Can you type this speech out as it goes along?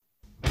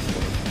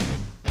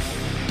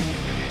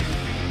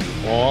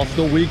Off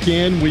the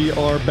weekend, we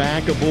are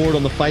back aboard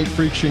on the Fight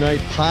Freaks Unite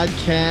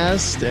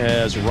podcast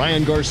as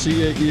Ryan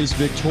Garcia is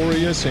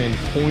victorious and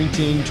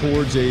pointing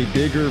towards a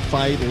bigger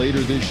fight later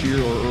this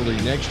year or early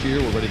next year.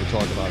 We're ready to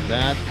talk about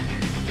that.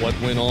 What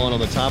went on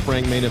the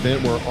top-ranked main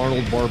event where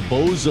Arnold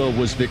Barboza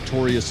was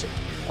victorious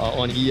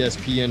on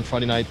ESPN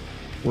Friday night.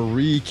 We're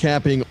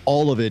recapping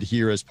all of it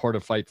here as part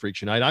of Fight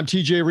Freaks Unite. I'm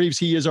TJ Reeves.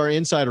 He is our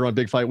insider on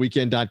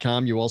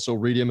BigFightWeekend.com. You also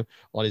read him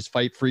on his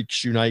Fight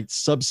Freaks Unite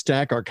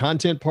Substack, our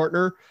content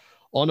partner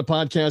on the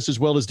podcast, as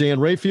well as Dan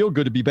Rayfield.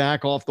 Good to be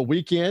back off the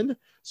weekend.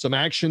 Some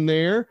action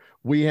there.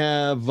 We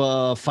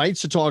have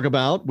fights to talk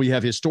about. We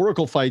have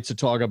historical fights to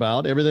talk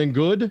about. Everything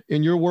good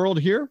in your world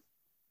here?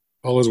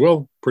 All is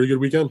well. Pretty good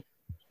weekend.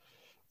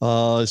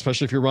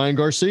 Especially if you're Ryan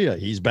Garcia.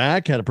 He's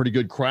back, had a pretty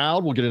good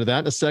crowd. We'll get into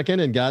that in a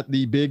second, and got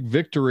the big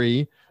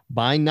victory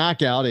by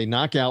knockout, a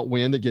knockout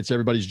win that gets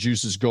everybody's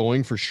juices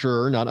going for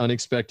sure, not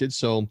unexpected.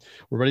 So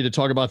we're ready to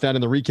talk about that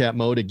in the recap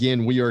mode.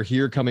 Again, we are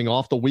here coming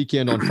off the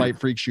weekend on Fight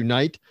Freaks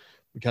Unite.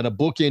 We kind of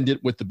bookend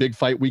it with the big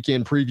fight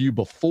weekend preview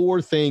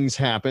before things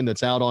happen.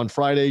 That's out on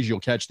Fridays. You'll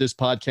catch this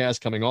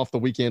podcast coming off the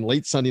weekend,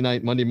 late Sunday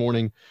night, Monday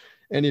morning.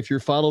 And if you're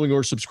following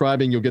or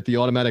subscribing, you'll get the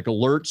automatic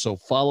alert. So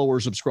follow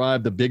or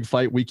subscribe the Big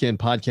Fight Weekend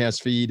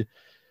podcast feed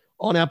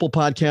on Apple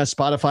Podcasts,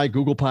 Spotify,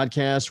 Google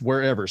Podcasts,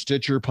 wherever,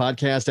 Stitcher,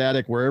 Podcast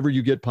Addict, wherever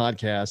you get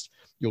podcasts,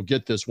 you'll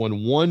get this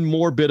one. One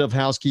more bit of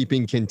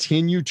housekeeping.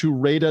 Continue to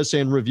rate us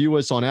and review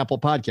us on Apple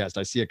Podcast.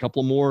 I see a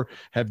couple more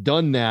have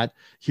done that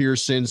here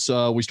since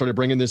we started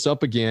bringing this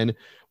up again.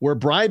 We're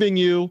bribing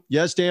you.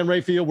 Yes, Dan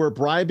Rayfield, we're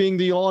bribing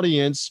the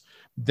audience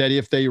that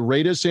if they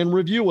rate us and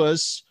review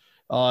us,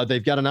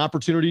 they've got an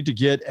opportunity to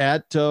get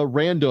at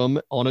random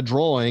on a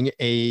drawing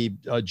a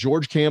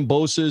George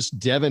Kambosos,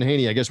 Devin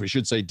Haney, I guess we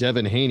should say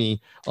Devin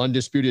Haney,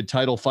 undisputed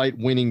title fight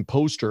winning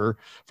poster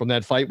from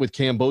that fight with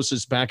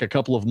Kambosos back a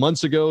couple of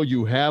months ago.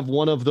 You have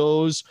one of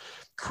those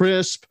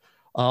crisp,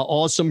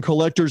 awesome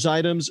collector's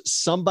items.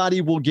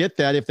 Somebody will get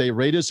that if they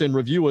rate us and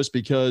review us,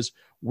 because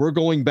we're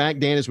going back,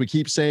 Dan, as we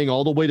keep saying,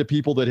 all the way to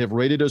people that have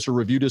rated us or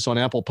reviewed us on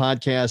Apple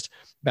Podcast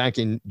back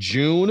in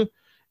June.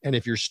 And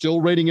if you're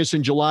still rating us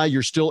in July,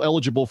 you're still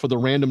eligible for the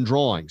random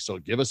drawing. So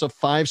give us a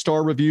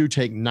 5-star review.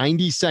 Take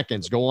 90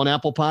 seconds. Go on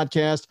Apple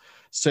Podcast.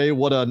 Say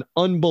what an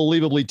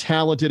unbelievably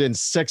talented and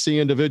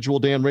sexy individual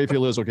Dan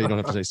Rayfield is. Okay, you don't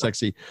have to say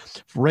sexy.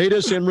 Rate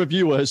us and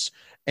review us.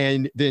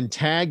 And then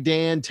tag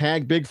Dan,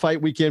 tag Big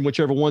Fight Weekend,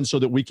 whichever one, so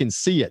that we can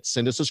see it.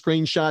 Send us a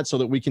screenshot so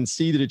that we can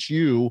see that it's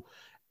you.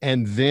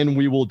 And then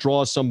we will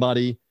draw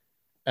somebody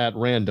at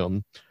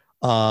random.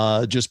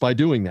 Just by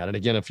doing that. And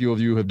again, a few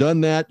of you have done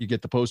that. You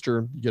get the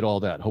poster, you get all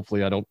that. Hopefully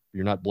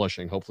you're not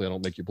blushing. Hopefully I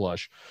don't make you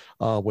blush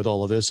with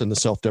all of this and the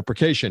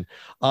self-deprecation.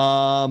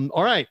 All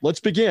right, let's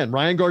begin.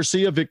 Ryan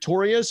Garcia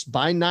victorious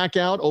by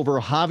knockout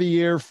over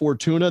Javier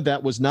Fortuna.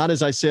 That was not,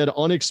 as I said,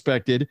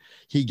 unexpected.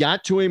 He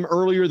got to him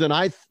earlier than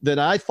I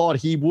thought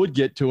he would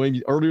get to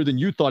him, earlier than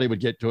you thought he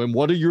would get to him.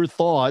 What are your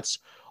thoughts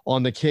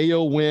on the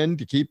KO win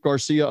to keep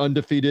Garcia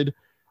undefeated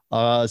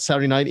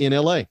Saturday night in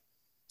LA?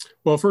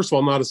 Well, first of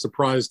all, not a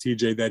surprise,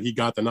 TJ, that he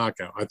got the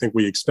knockout. I think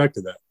we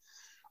expected that.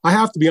 I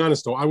have to be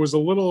honest, though. I was a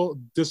little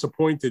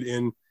disappointed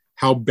in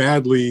how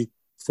badly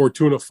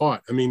Fortuna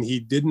fought. I mean, he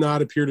did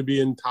not appear to be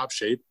in top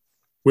shape,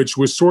 which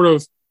was sort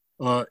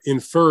of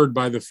inferred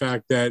by the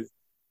fact that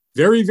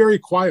very, very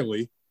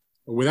quietly,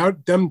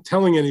 without them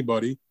telling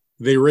anybody,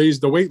 they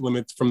raised the weight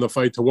limit from the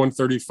fight to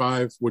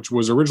 135, which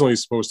was originally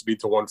supposed to be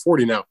to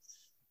 140. Now,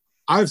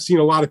 I've seen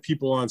a lot of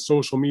people on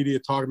social media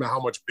talking about how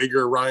much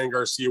bigger Ryan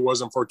Garcia was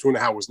than Fortuna,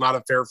 how it was not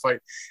a fair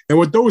fight. And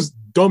what those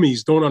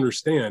dummies don't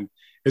understand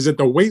is that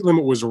the weight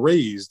limit was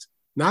raised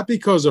not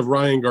because of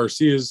Ryan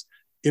Garcia's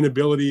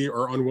inability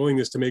or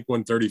unwillingness to make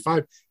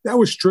 135. That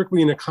was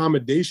strictly an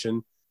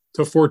accommodation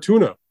to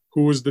Fortuna,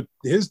 who was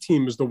his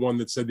team is the one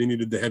that said they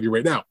needed the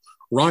heavyweight. Now,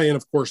 Ryan,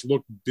 of course,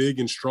 looked big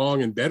and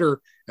strong and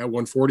better at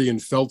 140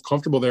 and felt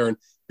comfortable there. And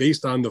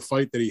based on the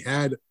fight that he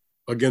had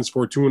against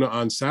Fortuna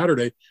on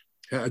Saturday,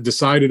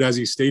 decided, as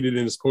he stated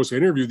in his post-fight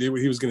interview,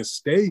 he was going to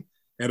stay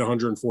at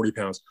 140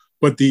 pounds.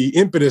 But the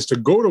impetus to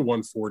go to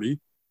 140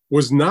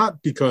 was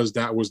not because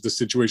that was the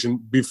situation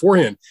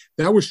beforehand.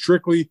 That was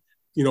strictly,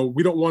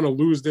 we don't want to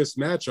lose this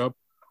matchup.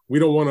 We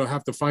don't want to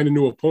have to find a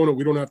new opponent.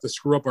 We don't have to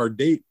screw up our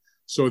date.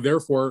 So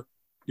therefore,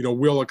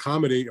 we'll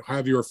accommodate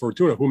Javier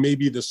Fortuna, who may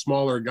be the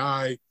smaller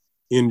guy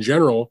in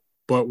general,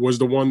 but was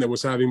the one that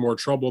was having more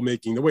trouble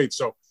making the weight.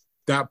 So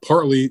that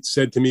partly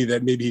said to me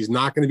that maybe he's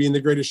not going to be in the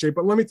greatest shape.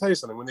 But let me tell you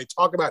something. When they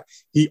talk about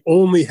he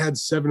only had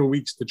 7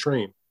 weeks to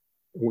train,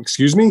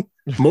 excuse me,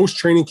 most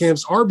training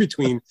camps are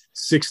between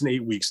 6 and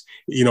 8 weeks.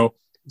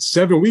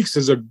 7 weeks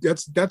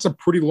that's a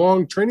pretty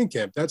long training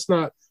camp. That's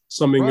not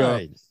something.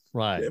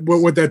 Right.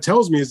 What that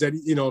tells me is that,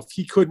 if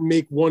he couldn't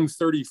make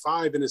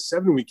 135 in a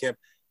 7-week camp,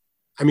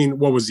 I mean,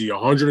 what was he,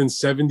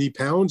 170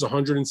 pounds,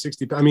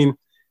 160 pounds? I mean,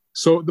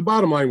 so the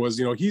bottom line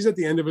was, he's at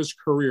the end of his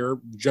career,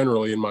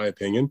 generally, in my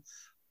opinion.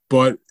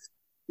 But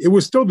it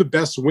was still the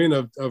best win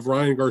of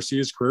Ryan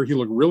Garcia's career. He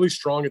looked really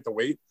strong at the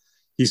weight.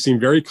 He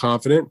seemed very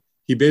confident.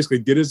 He basically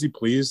did as he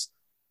pleased.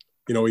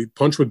 He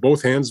punched with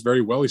both hands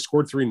very well. He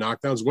scored 3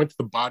 knockdowns, went to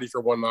the body for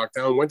 1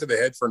 knockdown, went to the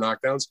head for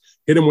knockdowns,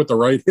 hit him with the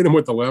right, hit him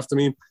with the left. I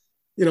mean,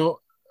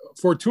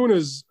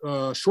 Fortuna's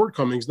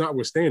shortcomings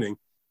notwithstanding,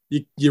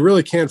 you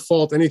really can't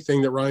fault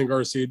anything that Ryan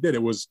Garcia did.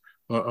 It was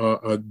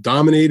a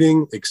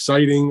dominating,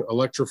 exciting,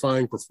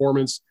 electrifying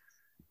performance.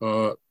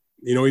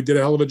 He did a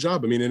hell of a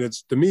job. I mean, and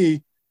it's, to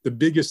me, the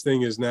biggest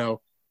thing is now,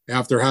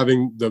 after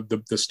having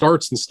the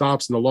starts and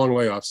stops and the long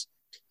layoffs,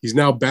 he's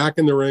now back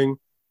in the ring.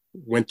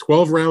 Went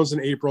 12 rounds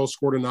in April,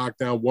 scored a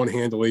knockdown, won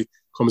handily,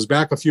 comes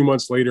back a few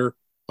months later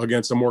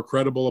against a more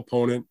credible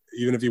opponent,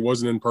 even if he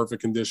wasn't in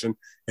perfect condition,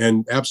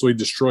 and absolutely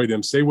destroyed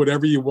him. Say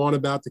whatever you want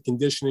about the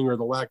conditioning or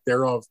the lack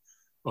thereof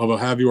of a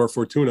Javier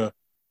Fortuna,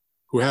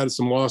 who had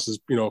some losses,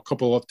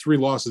 3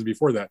 losses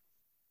before that.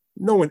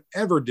 No one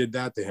ever did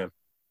that to him.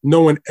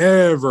 No one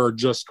ever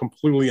just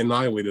completely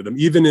annihilated him.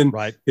 Even in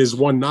his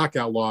 1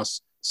 knockout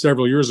loss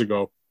several years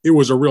ago, it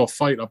was a real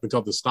fight up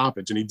until the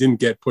stoppage, and he didn't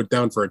get put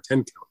down for a 10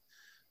 count.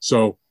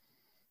 So,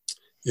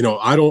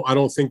 I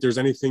don't think there's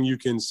anything you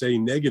can say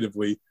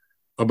negatively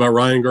about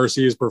Ryan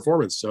Garcia's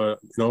performance.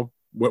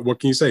 What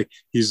can you say?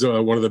 He's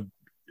one of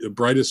the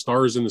brightest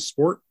stars in the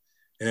sport,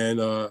 and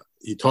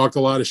he talked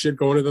a lot of shit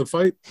going into the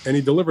fight, and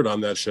he delivered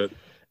on that shit.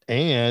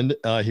 And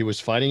he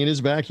was fighting in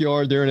his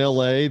backyard there in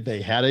LA.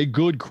 They had a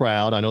good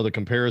crowd. I know the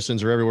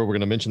comparisons are everywhere. We're going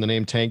to mention the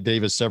name Tank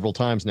Davis several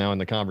times now in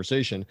the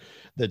conversation.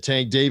 That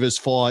Tank Davis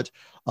fought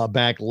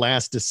back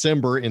last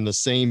December in the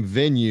same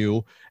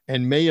venue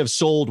and may have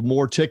sold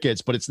more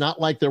tickets, but it's not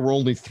like there were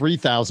only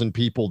 3,000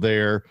 people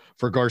there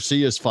for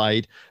Garcia's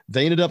fight.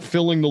 They ended up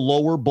filling the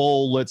lower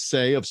bowl, let's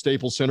say, of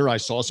Staples Center. I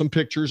saw some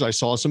pictures. I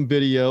saw some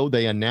video.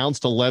 They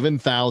announced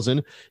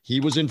 11,000.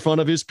 He was in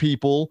front of his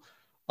people.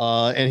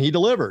 And he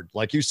delivered,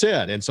 like you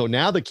said. And so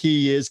now the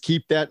key is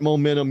keep that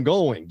momentum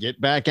going.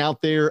 Get back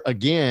out there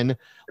again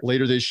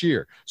later this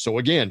year. So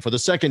again, for the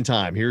second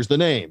time, here's the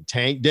name,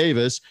 Tank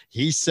Davis.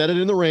 He said it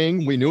in the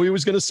ring. We knew he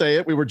was going to say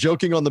it. We were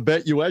joking on the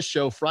BetUS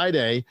show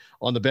Friday,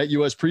 on the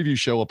BetUS preview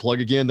show, a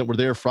plug again that we're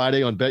there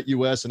Friday on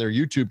BetUS and their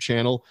YouTube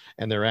channel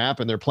and their app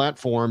and their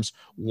platforms,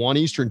 1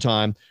 Eastern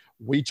time.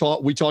 We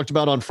talked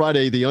about on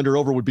Friday, the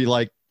under-over would be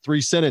like 3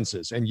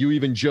 sentences. And you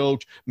even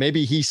joked,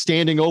 maybe he's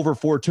standing over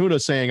Fortuna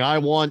saying, I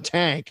want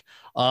Tank.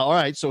 All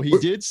right. So he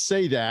did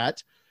say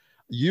that.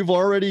 You've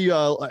already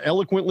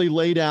eloquently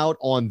laid out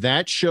on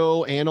that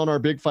show and on our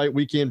Big Fight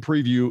Weekend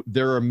preview,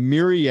 there are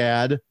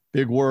myriad,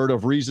 big word,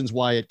 of reasons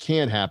why it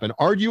can happen.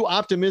 Are you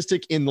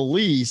optimistic in the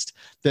least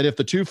that if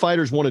the 2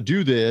 fighters want to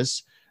do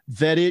this,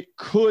 that it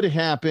could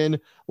happen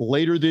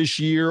later this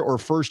year or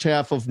first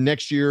half of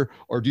next year?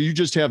 Or do you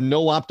just have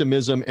no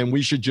optimism and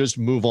we should just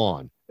move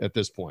on at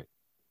this point?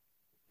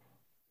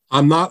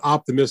 I'm not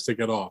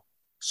optimistic at all.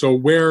 So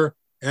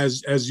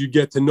as you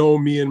get to know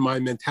me and my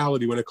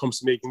mentality when it comes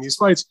to making these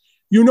fights,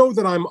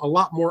 that I'm a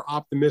lot more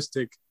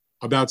optimistic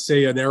about,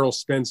 say, an Errol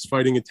Spence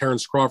fighting a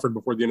Terrence Crawford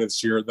before the end of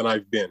this year than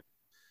I've been.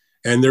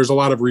 And there's a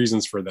lot of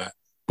reasons for that.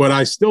 But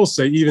I still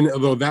say, even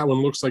though that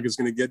one looks like it's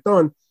going to get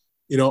done,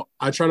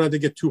 I try not to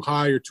get too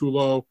high or too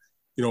low.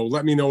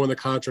 Let me know when the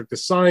contract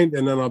is signed,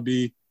 and then I'll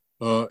be,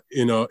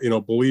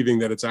 believing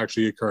that it's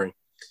actually occurring.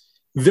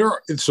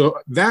 That's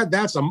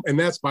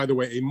by the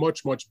way, a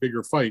much, much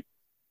bigger fight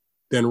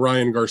than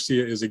Ryan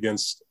Garcia is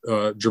against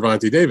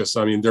Gervonta Davis.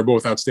 I mean, they're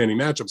both outstanding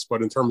matchups,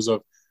 but in terms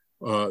of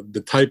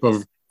the type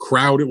of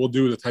crowd it will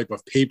do, the type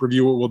of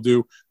pay-per-view it will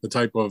do, the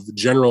type of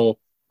general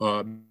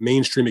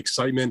mainstream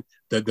excitement,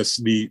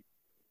 the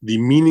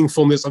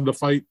meaningfulness of the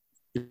fight,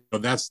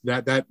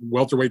 that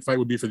welterweight fight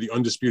would be for the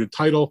undisputed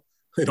title.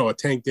 A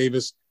Tank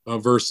Davis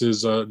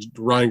versus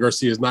Ryan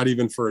Garcia is not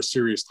even for a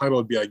serious title.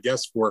 It'd be, I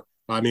guess,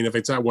 if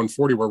it's at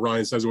 140 where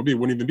Ryan says it would be, it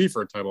wouldn't even be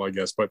for a title, I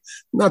guess, but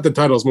not the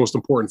title is the most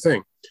important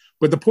thing.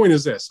 But the point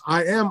is this: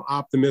 I am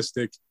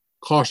optimistic,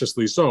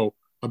 cautiously so,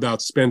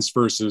 about Spence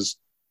versus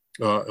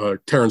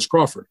Terrence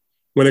Crawford.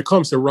 When it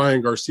comes to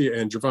Ryan Garcia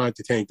and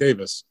Gervonta Tank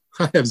Davis,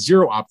 I have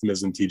zero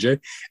optimism, TJ.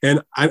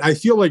 And I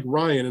feel like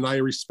Ryan, and I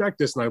respect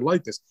this and I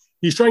like this,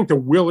 he's trying to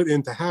will it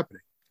into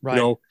happening. Right.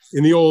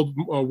 In the old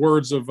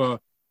words of,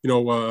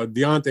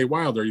 Deontay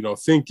Wilder,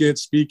 think it,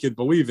 speak it,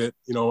 believe it,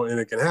 and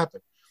it can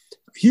happen.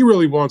 He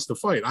really wants to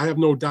fight. I have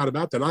no doubt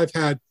about that. I've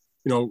had,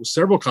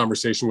 several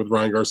conversations with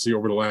Ryan Garcia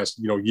over the last,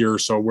 year or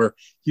so where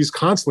he's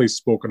constantly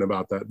spoken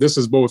about that. This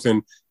is both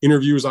in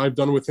interviews I've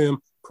done with him,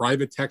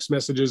 private text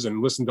messages,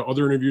 and listened to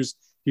other interviews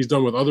he's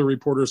done with other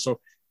reporters. So,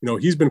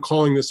 he's been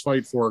calling this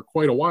fight for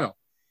quite a while.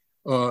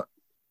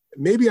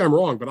 Maybe I'm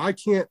wrong, but I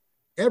can't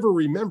ever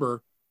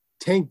remember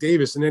Tank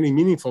Davis in any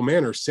meaningful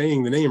manner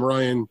saying the name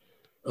Ryan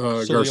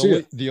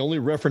Garcia. The only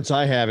reference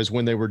I have is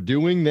when they were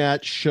doing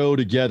that show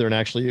together, and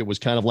actually it was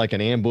kind of like an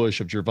ambush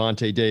of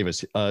Gervonta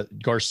Davis.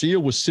 Garcia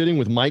was sitting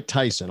with Mike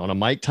Tyson on a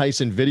Mike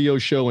Tyson video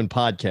show and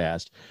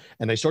podcast,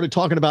 and they started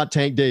talking about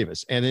Tank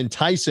Davis. And then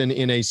Tyson,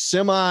 in a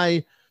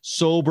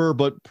semi-sober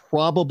but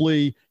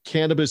probably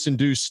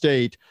cannabis-induced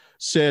state,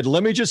 said,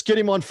 let me just get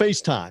him on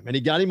FaceTime. And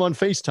he got him on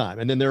FaceTime.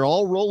 And then they're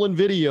all rolling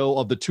video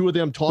of the two of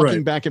them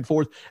talking back and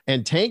forth.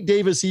 And Tank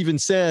Davis even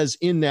says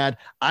in that,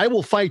 I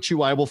will fight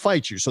you. I will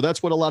fight you. So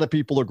that's what a lot of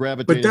people are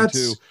gravitating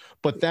to.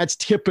 But that's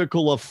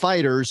typical of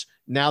fighters.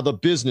 Now the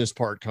business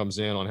part comes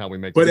in on how we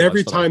make. But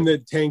every time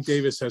that Tank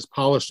Davis has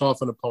polished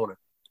off an opponent,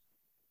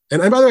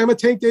 and by the way, I'm a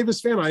Tank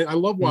Davis fan. I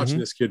love watching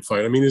this kid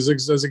fight. I mean, he's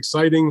as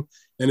exciting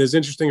and as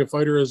interesting a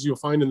fighter as you'll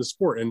find in the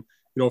sport. And,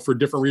 you know, for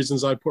different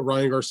reasons, I put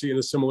Ryan Garcia in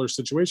a similar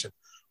situation.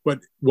 But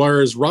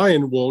whereas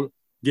Ryan will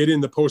get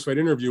in the post-fight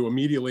interview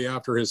immediately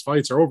after his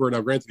fights are over.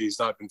 Now, granted, he's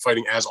not been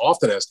fighting as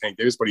often as Tank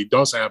Davis, but he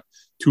does have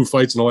 2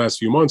 fights in the last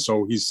few months.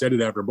 So he's said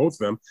it after both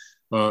of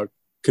them,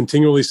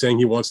 continually saying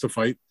he wants to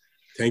fight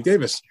Tank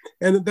Davis.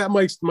 And that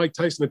Mike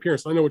Tyson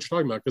appearance, I know what you're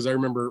talking about because I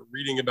remember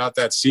reading about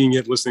that, seeing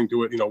it, listening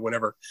to it, you know,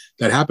 whenever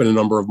that happened a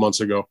number of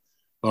months ago.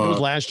 It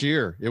was last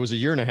year. It was a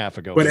year and a half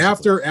ago. But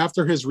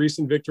after his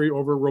recent victory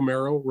over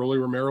Rolly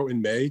Romero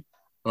in May,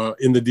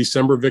 in the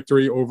December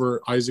victory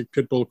over Isaac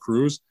Pitbull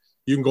Cruz,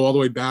 you can go all the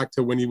way back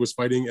to when he was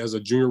fighting as a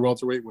junior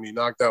welterweight when he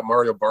knocked out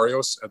Mario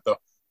Barrios at the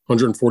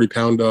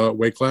 140-pound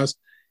weight class.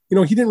 You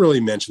know, he didn't really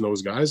mention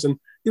those guys. And,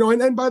 you know,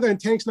 and by then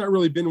Tank's not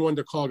really been one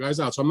to call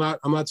guys out. So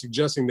I'm not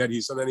suggesting that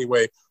he's in any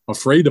way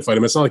afraid to fight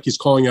him. It's not like he's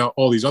calling out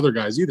all these other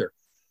guys either.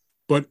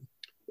 But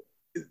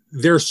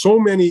there's so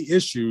many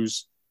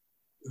issues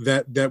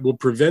that will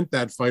prevent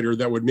that fighter,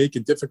 that would make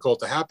it difficult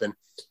to happen.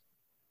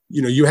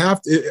 You know, you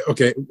have to,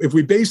 okay, if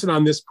we base it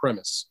on this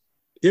premise,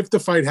 if the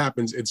fight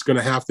happens, it's going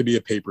to have to be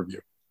a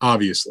pay-per-view,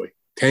 obviously.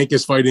 Tank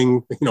is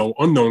fighting, you know,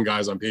 unknown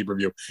guys on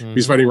pay-per-view.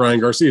 He's fighting Ryan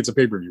Garcia. It's a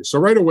pay-per-view. So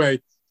right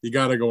away, you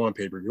got to go on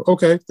pay-per-view.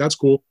 Okay, that's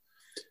cool.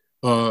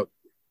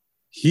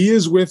 He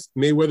is with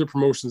Mayweather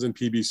Promotions and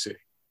PBC.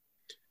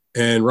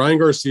 And Ryan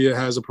Garcia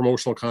has a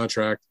promotional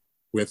contract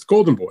with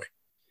Golden Boy.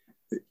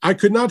 I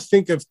could not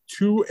think of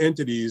 2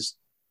 entities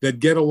that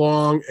get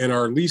along and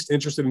are least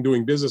interested in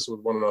doing business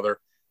with one another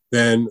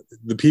than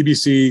the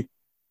PBC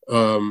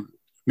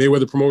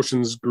Mayweather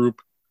Promotions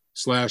Group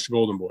 /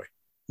 Golden Boy.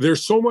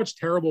 There's so much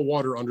terrible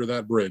water under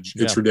that bridge.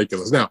 It's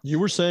ridiculous. Now, you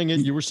were saying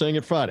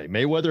it Friday.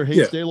 Mayweather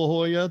hates De La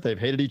Hoya. They've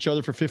hated each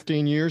other for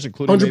 15 years,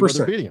 including 100%.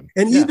 Mayweather beating him.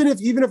 And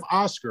even if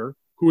Oscar,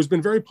 who has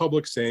been very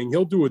public saying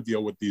he'll do a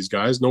deal with these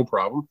guys, no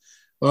problem,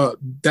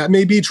 that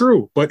may be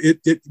true. But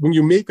it when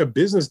you make a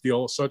business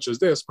deal such as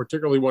this,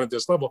 particularly one at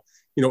this level,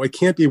 you know, it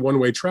can't be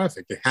one-way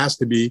traffic. It has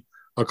to be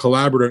a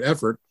collaborative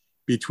effort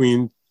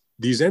between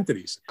these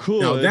entities.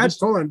 Cool. Now that's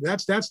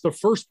the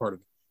first part of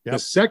it. Yep. The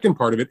second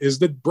part of it is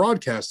the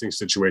broadcasting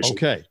situation.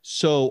 Okay,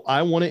 so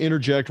I want to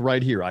interject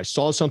right here. I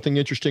saw something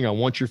interesting. I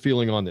want your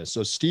feeling on this.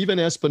 So Steven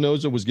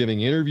Espinoza was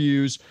giving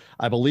interviews,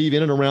 I believe,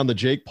 in and around the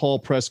Jake Paul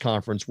press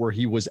conference where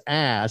he was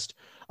asked,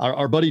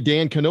 our buddy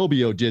Dan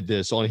Canobio did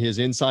this on his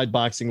Inside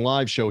Boxing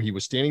Live show. He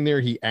was standing there.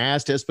 He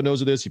asked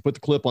Espinoza this. He put the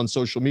clip on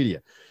social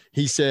media.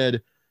 He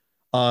said,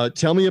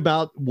 tell me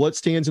about what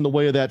stands in the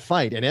way of that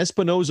fight. And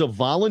Espinoza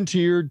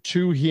volunteered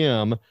to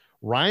him,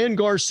 Ryan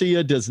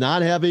Garcia does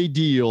not have a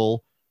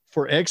deal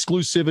for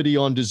exclusivity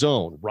on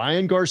DAZN.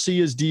 Ryan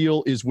Garcia's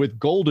deal is with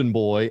Golden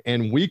Boy,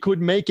 and we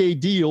could make a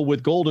deal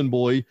with Golden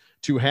Boy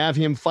to have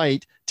him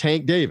fight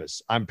Tank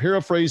Davis. I'm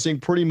paraphrasing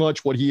pretty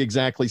much what he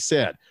exactly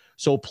said.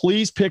 So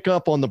please pick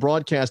up on the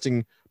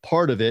broadcasting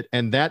part of it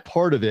and that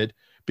part of it,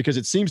 because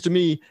it seems to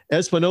me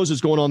Espinoza is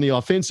going on the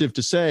offensive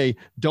to say,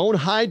 don't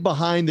hide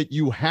behind that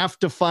you have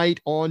to fight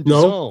on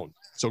DAZN.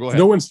 So go ahead.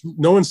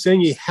 No one's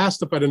saying he has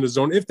to fight in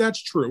DAZN. If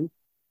that's true,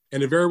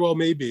 and it very well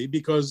may be,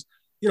 because,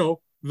 you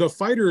know, the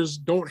fighters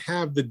don't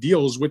have the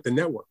deals with the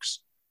networks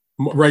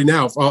right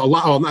now.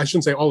 I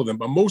shouldn't say all of them,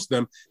 but most of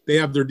them, they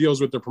have their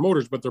deals with their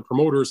promoters, but their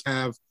promoters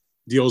have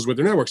deals with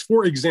their networks.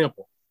 For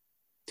example,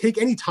 take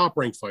any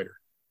top-ranked fighter.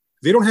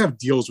 They don't have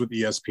deals with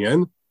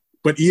ESPN,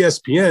 but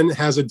ESPN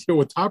has a deal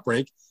with Top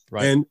Rank.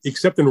 Right. And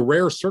except in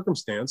rare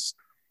circumstance,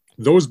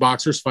 those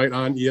boxers fight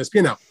on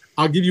ESPN. Now,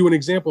 I'll give you an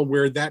example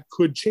where that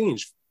could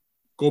change.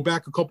 Go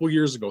back a couple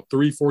years ago,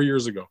 3-4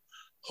 years ago.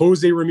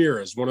 Jose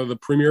Ramirez, one of the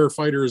premier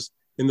fighters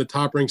in the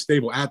Top Rank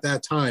stable at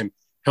that time,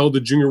 held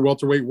the junior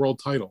welterweight world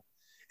title.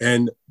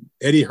 And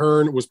Eddie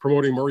Hearn was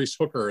promoting Maurice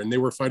Hooker, and they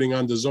were fighting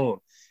on DAZN.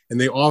 And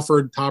they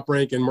offered Top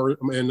Rank and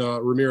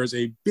Ramirez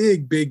a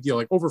big deal,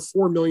 like over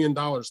 $4 million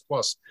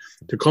plus,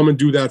 to come and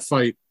do that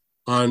fight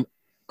on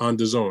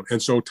DAZN.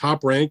 And so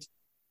Top Rank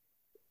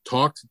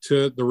talked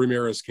to the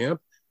Ramirez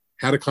camp,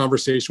 had a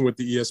conversation with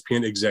the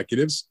ESPN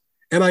executives.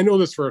 And I know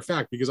this for a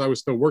fact because I was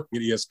still working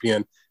at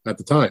ESPN at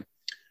the time.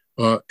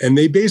 And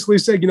they basically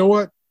said, you know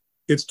what?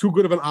 It's too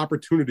good of an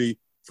opportunity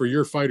for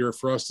your fighter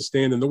for us to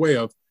stand in the way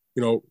of,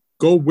 you know,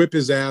 go whip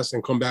his ass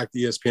and come back to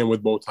ESPN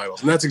with both titles.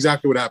 And that's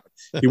exactly what happened.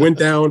 He went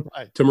down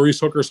to Maurice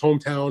Hooker's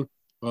hometown,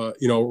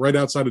 you know, right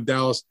outside of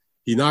Dallas.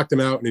 He knocked him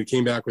out and he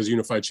came back as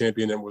unified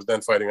champion and was then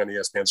fighting on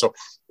ESPN. So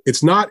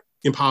it's not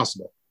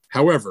impossible.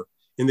 However,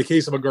 in the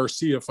case of a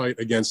Garcia fight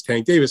against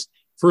Tank Davis,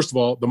 first of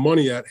all, the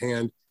money at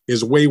hand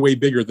is way, way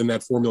bigger than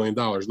that $4 million,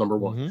 number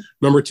one. Mm-hmm.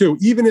 Number two,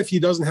 even if he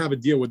doesn't have a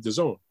deal with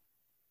DAZN,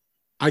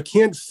 I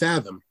can't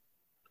fathom.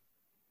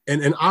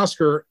 And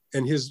Oscar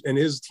and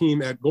his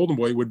team at Golden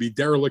Boy would be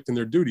derelict in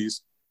their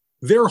duties,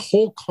 their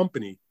whole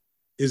company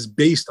is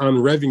based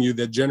on revenue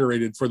that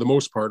generated, for the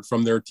most part,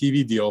 from their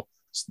TV deal,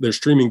 their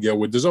streaming deal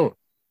with DAZN.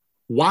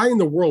 Why in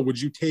the world would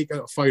you take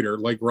a fighter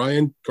like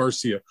Ryan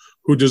Garcia,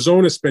 who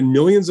DAZN has spent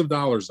millions of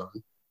dollars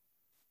on,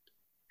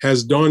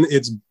 has done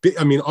its,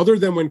 I mean, other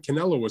than when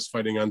Canelo was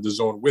fighting on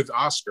DAZN with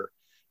Oscar,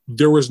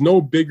 there was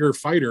no bigger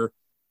fighter,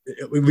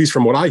 at least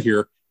from what I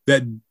hear,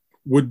 that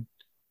would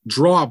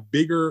draw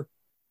bigger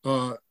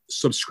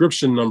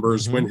subscription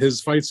numbers when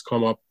his fights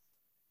come up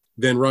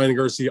than Ryan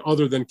Garcia,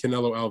 other than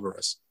Canelo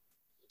Alvarez.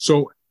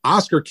 So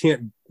Oscar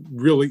can't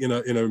really, in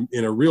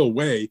a real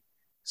way,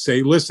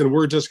 say, listen,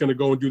 we're just going to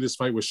go and do this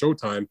fight with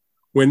Showtime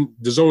when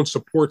DAZN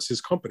supports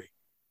his company.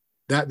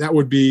 That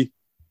would be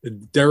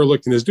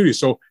derelict in his duty.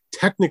 So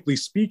technically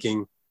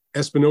speaking,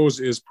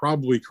 Espinoza is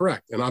probably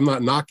correct. And I'm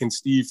not knocking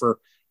Steve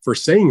for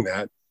saying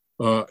that,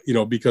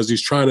 because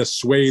he's trying to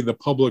sway the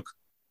public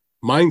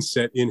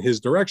mindset in his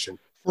direction.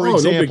 For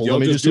example, let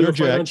me just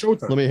interject.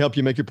 Let me help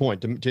you make your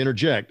point. To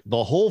interject,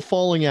 the whole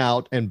falling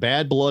out and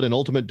bad blood and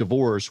ultimate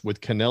divorce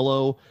with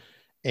Canelo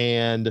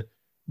and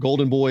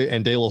Golden Boy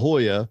and De La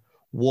Hoya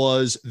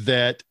was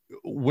that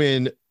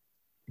when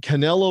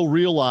Canelo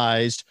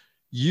realized,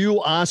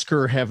 you,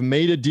 Oscar, have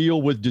made a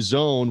deal with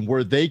DAZN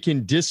where they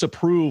can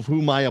disapprove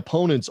who my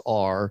opponents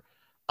are,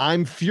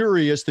 I'm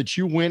furious that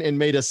you went and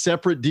made a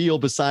separate deal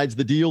besides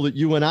the deal that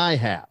you and I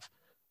have.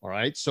 All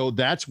right. So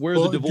that's where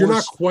the divorce. You're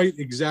not quite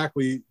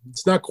exactly.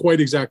 It's not quite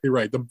exactly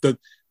right. The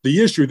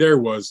issue there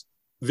was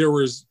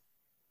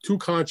two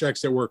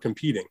contracts that were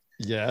competing.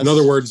 Yes. In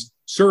other words,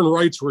 certain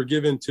rights were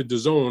given to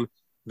DAZN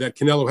that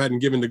Canelo hadn't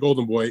given to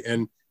Golden Boy,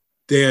 and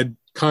they had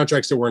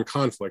contracts that were in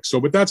conflict.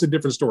 So, but that's a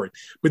different story.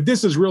 But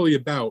this is really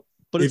about.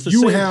 But it's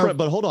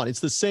but hold on. It's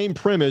the same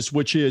premise,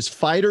 which is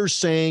fighters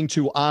saying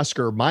to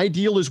Oscar, my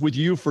deal is with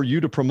you for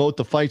you to promote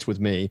the fights with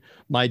me.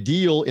 My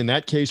deal in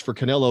that case for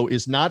Canelo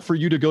is not for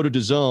you to go to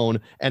DAZN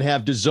and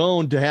have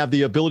DAZN to have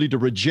the ability to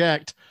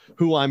reject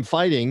who I'm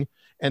fighting.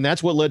 And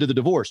that's what led to the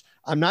divorce.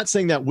 I'm not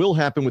saying that will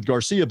happen with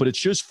Garcia, but it's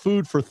just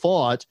food for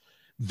thought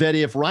that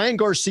if Ryan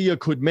Garcia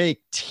could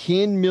make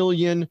 $10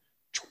 million,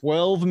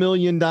 $12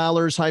 million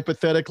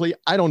hypothetically,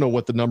 I don't know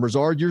what the numbers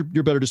are. You're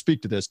better to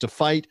speak to this, to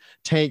fight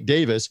Tank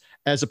Davis,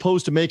 as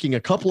opposed to making a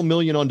couple of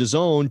million on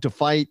DAZN to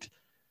fight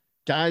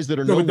guys that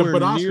are nowhere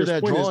near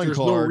that drawing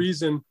card.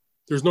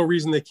 There's no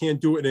reason they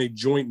can't do it in a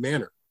joint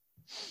manner.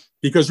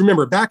 Because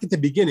remember, back at the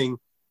beginning,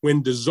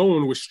 when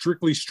DAZN was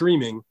strictly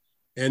streaming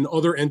and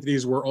other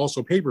entities were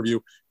also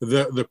pay-per-view,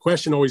 the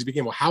question always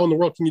became, well, how in the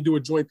world can you do a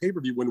joint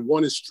pay-per-view when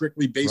one is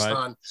strictly based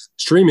on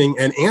streaming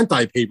and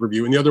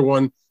anti-pay-per-view and the other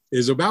one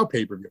is about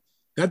pay-per-view?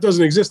 That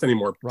doesn't exist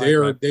anymore. They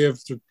have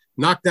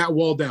knocked that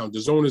wall down.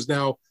 DAZN is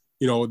now,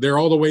 they're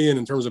all the way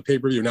in terms of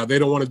pay-per-view. Now, they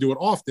don't want to do it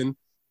often,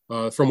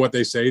 from what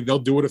they say. They'll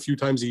do it a few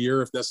times a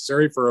year if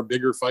necessary for a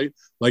bigger fight,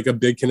 like a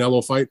big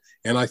Canelo fight.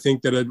 And I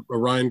think that a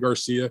Ryan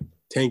Garcia,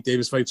 Tank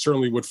Davis fight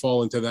certainly would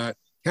fall into that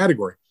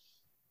category.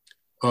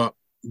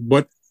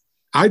 But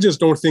I just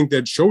don't think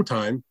that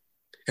Showtime,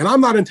 and I'm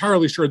not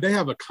entirely sure they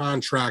have a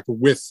contract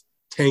with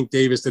Tank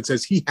Davis that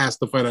says he has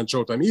to fight on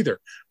Showtime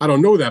either. I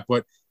don't know that,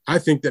 but I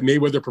think that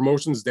Mayweather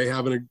Promotions, they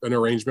have an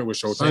arrangement with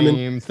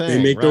Showtime,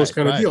 they make those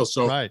kind of deals.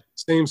 So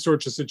same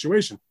sort of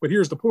situation. But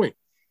here's the point.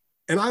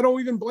 And I don't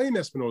even blame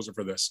Espinoza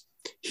for this.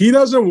 He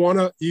doesn't want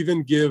to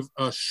even give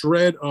a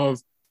shred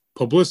of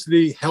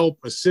publicity, help,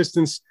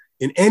 assistance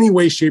in any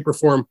way, shape, or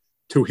form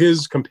to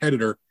his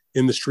competitor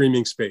in the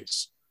streaming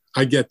space.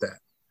 I get that.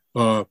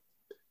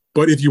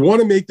 But if you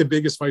want to make the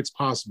biggest fights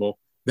possible,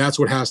 that's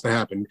what has to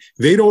happen.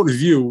 They don't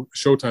view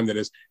Showtime, that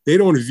is, they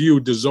don't view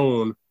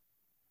DAZN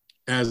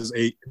as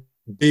a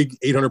big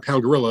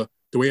 800-pound gorilla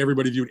the way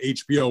everybody viewed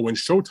HBO when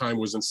Showtime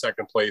was in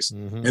second place,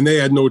 and they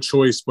had no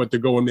choice but to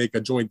go and make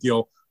a joint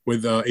deal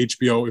with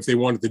HBO if they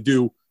wanted to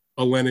do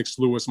a Lennox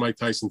Lewis Mike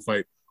Tyson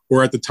fight,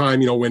 or at the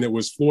time, when it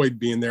was Floyd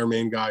being their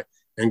main guy,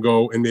 and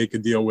go and make a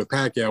deal with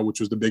Pacquiao,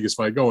 which was the biggest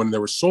fight going. And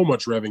there was so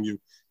much revenue,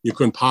 you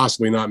couldn't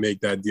possibly not make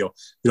that deal.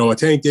 A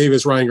Tank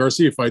Davis, Ryan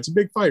Garcia fight's a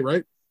big fight,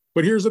 right?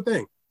 But here's the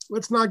thing.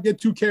 Let's not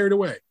get too carried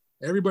away.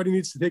 Everybody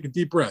needs to take a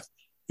deep breath.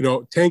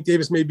 Tank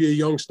Davis may be a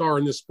young star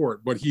in this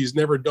sport, but he's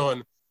never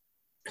done,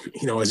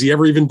 has he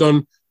ever even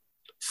done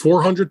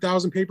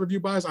 400,000 pay-per-view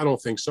buys? I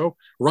don't think so.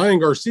 Ryan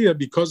Garcia,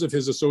 because of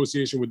his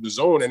association with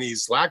DAZN and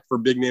he's slacked for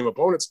big name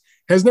opponents,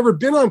 has never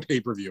been on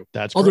pay-per-view.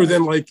 That's other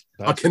than like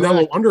a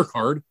Canelo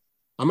undercard.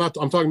 I'm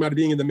talking about it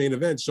being in the main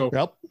event. So,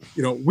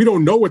 we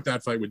don't know what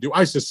that fight would do.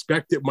 I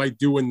suspect it might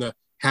do in the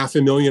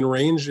 500,000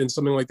 range and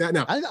something like that.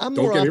 Now, I'm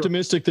more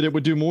optimistic that it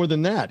would do more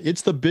than that.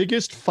 It's the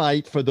biggest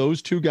fight for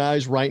those two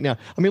guys right now.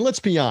 I mean, let's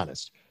be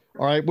honest.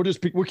 All right,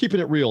 we're keeping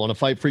it real on a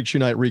Fight Freaks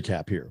Unite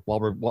recap here while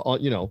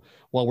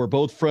we're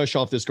both fresh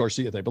off this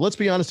Garcia thing. But let's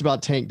be honest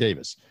about Tank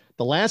Davis.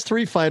 The last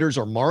three fighters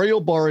are Mario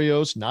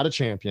Barrios, not a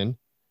champion,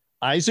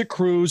 Isaac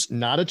Cruz,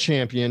 not a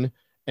champion,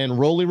 and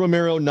Rolly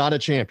Romero, not a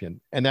champion.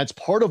 And that's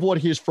part of what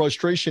his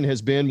frustration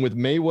has been with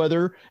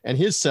Mayweather and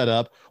his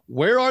setup.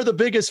 Where are the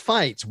biggest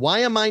fights? Why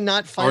am I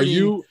not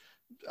fighting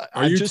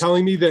Are you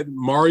telling me that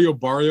Mario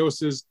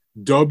Barrios's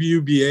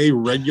WBA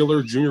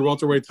regular junior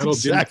welterweight title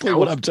exactly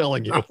what I'm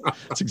telling you.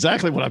 It's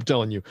exactly what I'm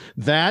telling you.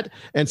 That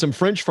and some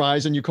French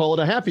fries, and you call it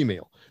a Happy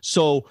Meal.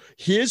 So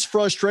his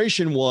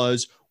frustration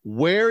was,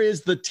 where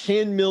is the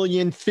 $10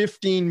 million,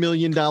 $15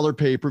 million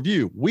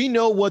pay-per-view? We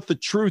know what the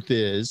truth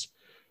is,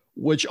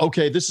 which,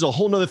 okay, this is a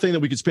whole nother thing that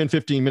we could spend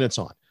 15 minutes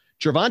on.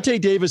 Gervonta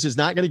Davis is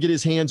not going to get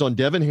his hands on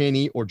Devin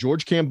Haney or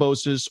George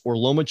Kambosos or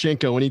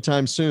Lomachenko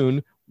anytime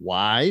soon.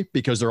 Why?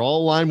 Because they're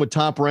all aligned with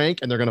Top Rank,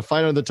 and they're going to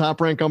fight under the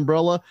Top Rank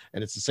umbrella.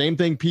 And it's the same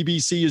thing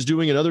PBC is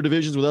doing in other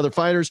divisions with other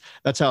fighters.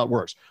 That's how it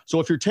works. So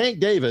if you're Tank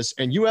Davis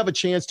and you have a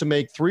chance to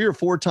make 3 or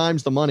 4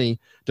 times the money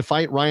to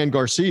fight Ryan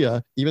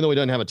Garcia, even though he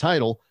doesn't have a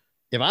title,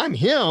 if I'm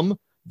him,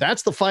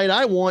 that's the fight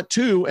I want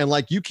too. And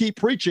like you keep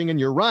preaching, and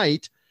you're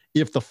right,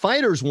 if the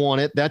fighters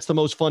want it, that's the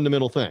most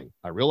fundamental thing.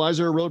 I realize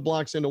there are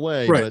roadblocks in the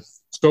way. Right.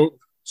 But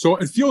so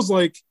it feels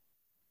like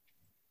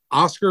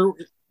Oscar,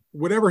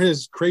 whatever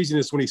his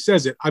craziness when he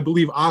says it, I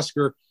believe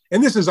Oscar,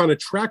 and this is on a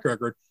track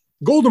record,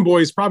 Golden Boy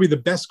is probably the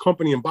best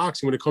company in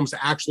boxing when it comes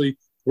to actually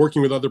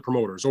working with other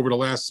promoters over the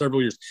last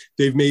several years.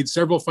 They've made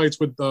several fights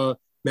with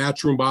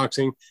Matchroom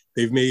Boxing.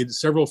 They've made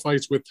several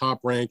fights with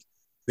Top Rank.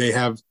 They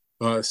have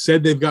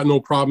said they've got no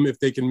problem if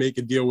they can make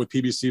a deal with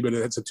PBC, but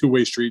it's a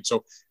two-way street.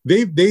 So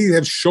they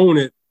have shown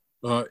it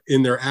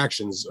in their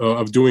actions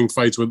of doing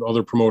fights with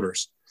other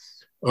promoters.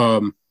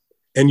 And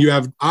you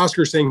have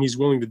Oscar saying he's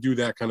willing to do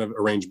that kind of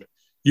arrangement.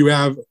 You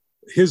have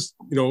his,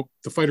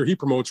 the fighter he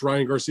promotes,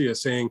 Ryan Garcia,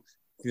 saying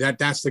that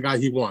that's the guy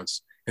he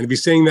wants. And if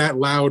he's saying that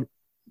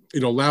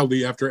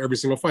loudly after every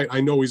single fight, I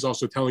know he's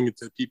also telling it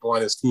to people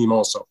on his team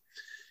also.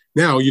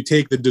 Now you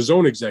take the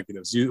DAZN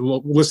executives,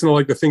 you listen to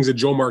like the things that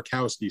Joe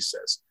Markowski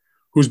says,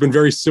 who's been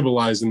very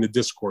civilized in the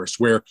discourse,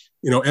 where,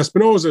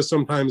 Espinoza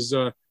sometimes,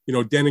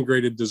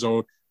 denigrated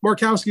DAZN.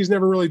 Markowski's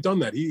never really done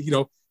that.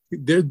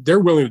 They're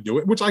willing to do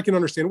it, which I can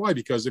understand why,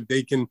 because if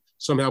they can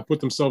somehow put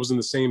themselves in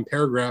the same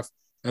paragraph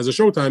as a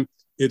Showtime,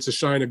 it's a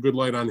shine a good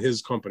light on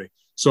his company.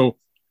 So,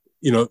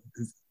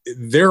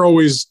 they're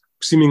always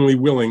seemingly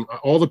willing.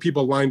 All the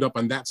people lined up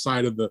on that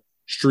side of the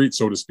street,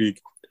 so to speak,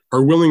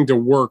 are willing to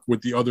work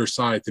with the other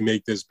side to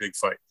make this big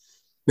fight.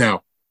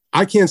 Now,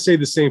 I can't say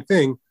the same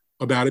thing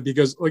about it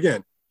because,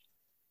 again,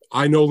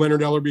 I know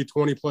Leonard Ellerbe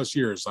 20 plus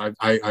years.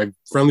 I'm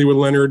friendly with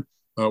Leonard.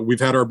 We've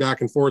had our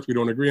back and forth. We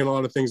don't agree on a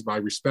lot of things, but I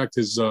respect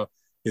the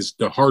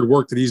hard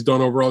work that he's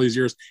done over all these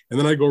years. And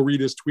then I go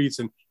read his tweets,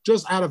 and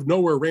just out of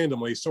nowhere,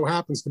 randomly, so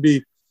happens to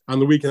be on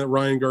the weekend that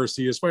Ryan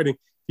Garcia is fighting,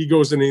 he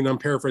goes in, and I'm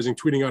paraphrasing,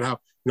 tweeting out how,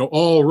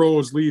 all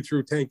roads lead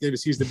through Tank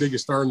Davis. He's the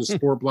biggest star in the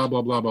sport, blah,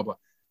 blah, blah, blah, blah.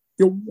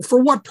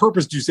 For what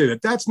purpose do you say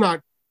that?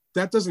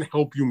 That doesn't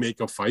help you make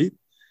a fight.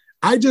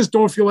 I just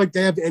don't feel like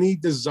they have any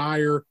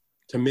desire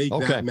to make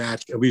that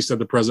match, at least at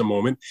the present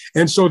moment.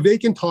 And so they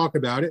can talk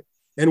about it,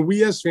 and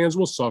we as fans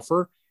will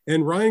suffer.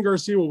 And Ryan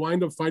Garcia will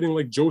wind up fighting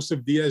like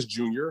Joseph Diaz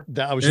Jr.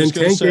 And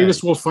Tank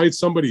Davis will fight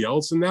somebody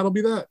else, and that'll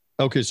be that.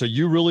 Okay, so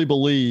you really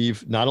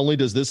believe not only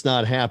does this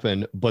not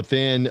happen, but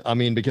then,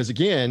 because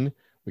again,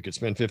 we could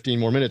spend 15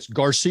 more minutes.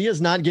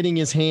 Garcia's not getting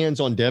his hands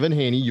on Devin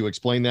Haney. You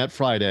explained that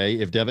Friday.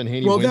 If Devin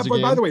Haney wins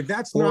again, by the way,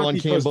 that's not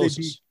because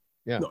Kambosos.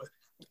 No,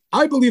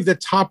 I believe that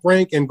Top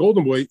Rank and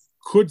Golden Boy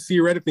could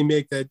theoretically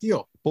make that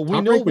deal. But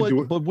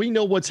we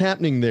know what's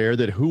happening there,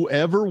 that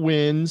whoever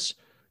wins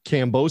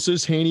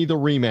Kambosos Haney the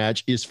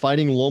rematch is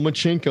fighting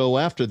Lomachenko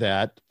after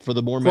that for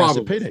the more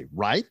massive payday,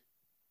 right?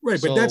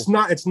 Right, but it's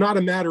not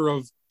a matter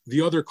of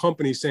the other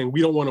company saying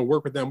we don't want to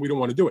work with them, we don't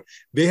want to do it.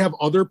 They have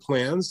other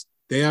plans.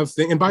 They have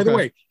and by the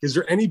way, is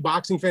there any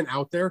boxing fan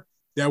out there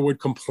that would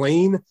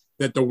complain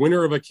that the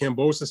winner of a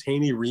Kambosos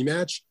Haney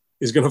rematch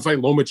is going to fight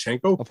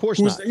Lomachenko? Of course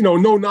not.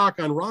 No knock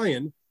on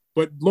Ryan,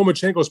 but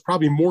Lomachenko is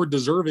probably more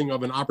deserving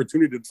of an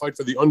opportunity to fight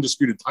for the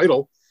undisputed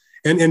title.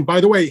 And by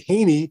the way,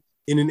 Haney,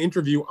 in an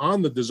interview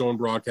on the DAZN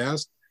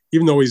broadcast,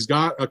 even though he's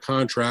got a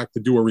contract to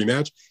do a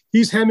rematch,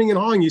 he's hemming and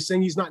hawing. He's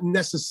saying he's not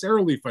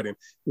necessarily fighting.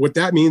 What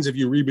that means, if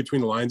you read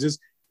between the lines, is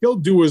he'll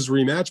do his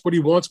rematch, but he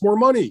wants more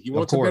money. He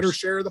wants a better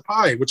share of the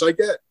pie, which I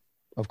get.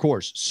 Of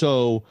course.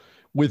 So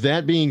with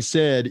that being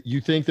said, you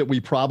think that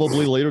we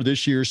probably later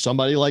this year,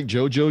 somebody like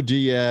Jojo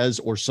Diaz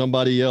or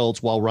somebody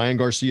else, while Ryan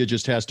Garcia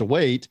just has to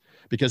wait,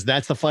 because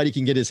that's the fight he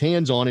can get his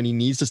hands on, and he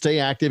needs to stay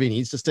active. He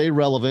needs to stay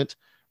relevant.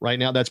 Right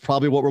now, that's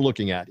probably what we're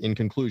looking at in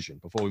conclusion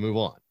before we move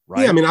on,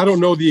 right? Yeah, I don't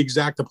know the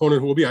exact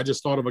opponent who will be. I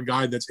just thought of a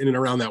guy that's in and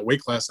around that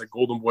weight class that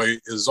Golden Boy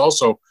is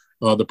also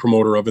the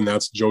promoter of, and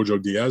that's Jojo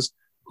Diaz,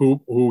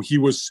 who he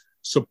was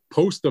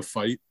supposed to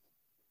fight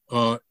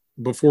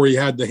before he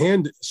had the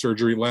hand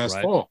surgery last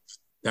fall.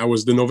 That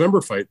was the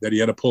November fight that he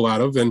had to pull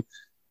out of, and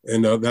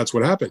that's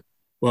what happened.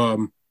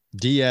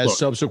 Diaz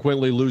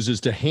subsequently loses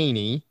to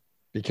Haney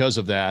because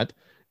of that.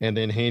 And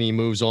then Haney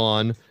moves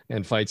on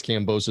and fights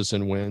Kambosos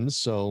and wins.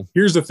 So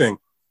here's the thing.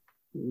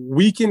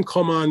 We can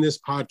come on this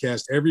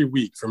podcast every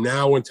week from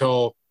now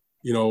until,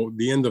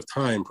 the end of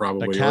time,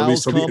 probably. The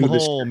cows come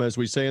home, as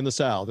we say in the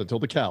South, until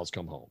the cows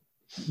come home.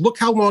 Look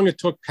how long it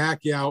took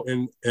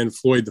Pacquiao and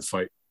Floyd to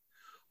fight.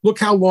 Look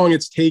how long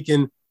it's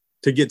taken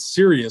to get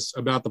serious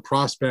about the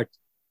prospect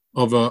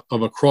of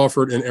a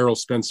Crawford and Errol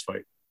Spence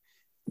fight.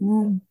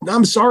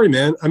 I'm sorry,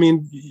 man. I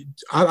mean,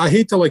 I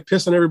hate to like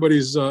piss on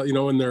everybody's,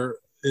 in their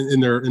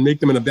and make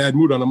them in a bad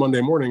mood on a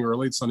Monday morning or a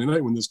late Sunday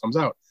night when this comes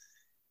out.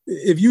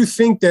 If you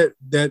think that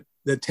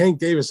Tank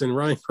Davis and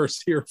Ryan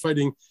Garcia are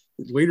fighting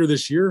later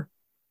this year,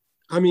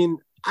 I mean,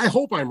 I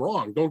hope I'm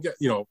wrong.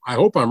 I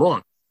hope I'm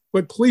wrong.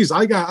 But please,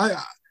 I've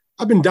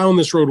been down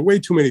this road way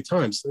too many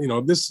times.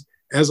 This,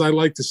 as I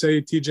like to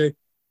say, TJ,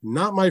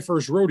 not my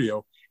first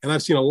rodeo. And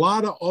I've seen a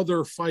lot of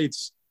other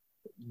fights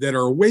that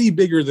are way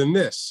bigger than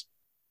this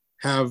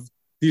have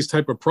these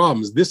type of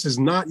problems. This is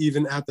not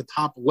even at the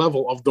top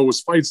level of those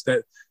fights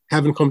that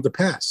haven't come to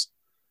pass.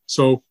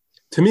 So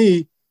to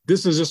me,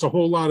 this is just a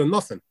whole lot of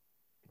nothing.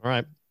 All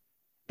right.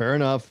 Fair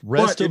enough.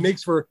 It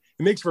makes for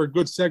a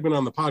good segment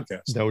on the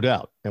podcast. No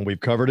doubt. And we've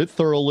covered it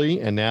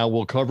thoroughly. And now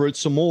we'll cover it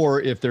some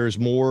more if there's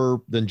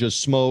more than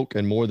just smoke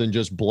and more than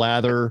just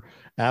blather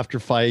after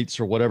fights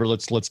or whatever.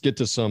 Let's get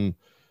to some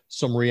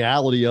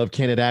reality of,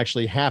 can it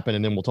actually happen?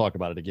 And then we'll talk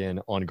about it again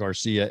on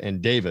Garcia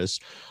and Davis.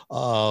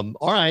 All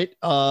right.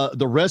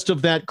 The rest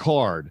of that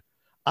card,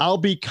 I'll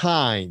be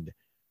kind,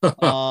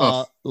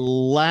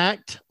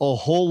 lacked a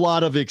whole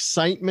lot of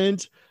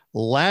excitement,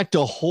 lacked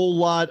a whole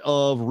lot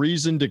of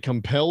reason to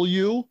compel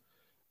you.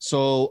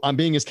 So I'm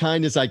being as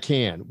kind as I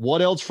can.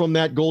 What else from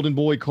that Golden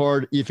Boy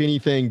card, if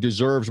anything,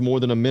 deserves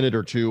more than a minute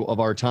or two of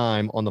our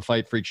time on the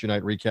Fight Freaks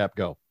Unite recap?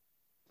 Go.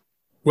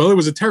 Well, it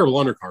was a terrible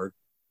undercard.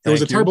 It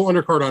was a terrible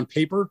undercard on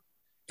paper,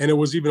 and it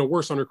was even a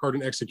worse undercard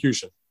in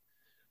execution.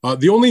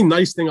 The only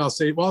nice thing I'll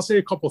say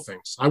a couple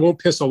things. I won't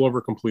piss all over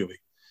completely.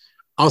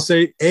 I'll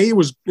say it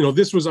was,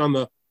 this was on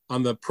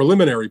the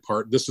preliminary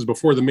part. This was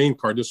before the main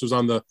card. This was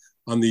on the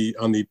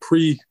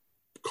pre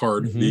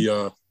card,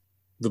 the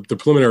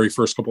preliminary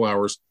first couple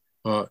hours.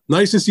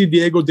 Nice to see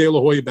Diego De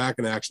La Hoya back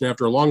in action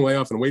after a long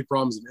layoff and weight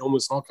problems and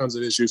illness, all kinds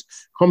of issues.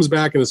 Comes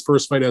back in his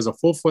first fight as a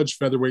full-fledged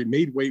featherweight,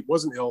 made weight,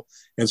 wasn't ill,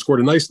 and scored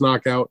a nice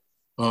knockout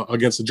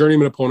against a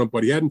journeyman opponent,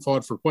 but he hadn't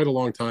fought for quite a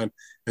long time.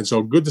 And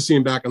so good to see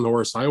him back on the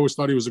horse. I always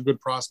thought he was a good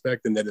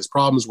prospect and that his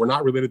problems were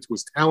not related to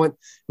his talent.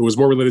 It was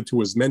more related to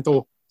his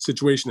mental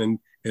situation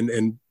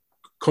and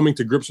coming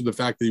to grips with the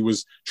fact that he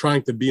was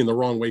trying to be in the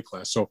wrong weight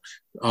class. So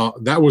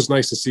that was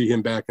nice to see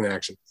him back in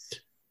action.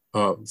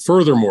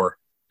 Furthermore,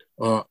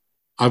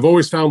 I've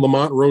always found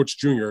Lamont Roach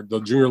Jr., the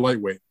junior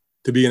lightweight,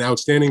 to be an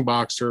outstanding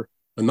boxer,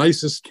 the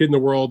nicest kid in the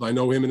world. I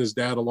know him and his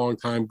dad a long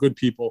time, good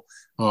people.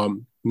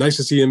 Nice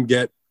to see him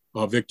get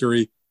a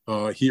victory.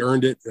 He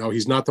earned it.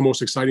 He's not the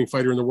most exciting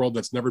fighter in the world.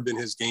 That's never been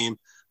his game,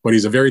 but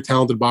he's a very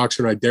talented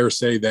boxer. And I dare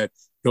say that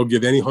he'll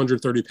give any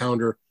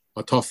 130-pounder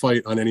a tough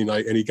fight on any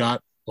night. And he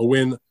got a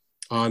win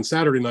on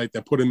Saturday night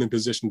that put him in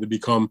position to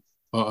become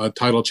a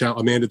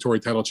mandatory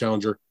title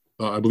challenger,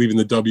 I believe, in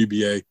the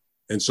WBA.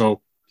 And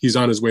so he's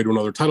on his way to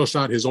another title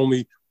shot. His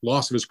only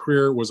loss of his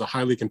career was a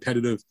highly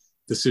competitive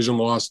decision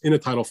loss in a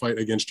title fight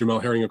against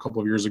Jamel Herring a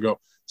couple of years ago.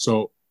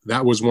 So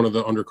that was one of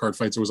the undercard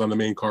fights that was on the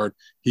main card.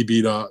 He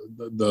beat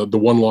the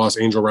one loss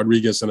Angel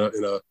Rodriguez in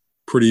a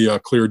pretty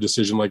clear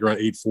decision, like around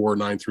 8-4,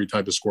 9-3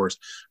 type of scores.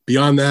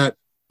 Beyond that,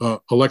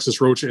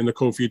 Alexis Rocha in the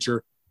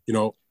co-feature,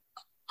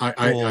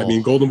 I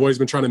mean, Golden Boy's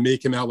been trying to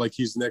make him out like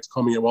he's the next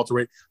coming at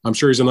welterweight. I'm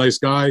sure he's a nice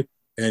guy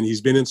and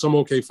he's been in some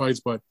okay fights,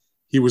 but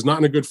he was not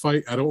in a good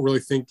fight. I don't really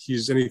think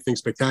he's anything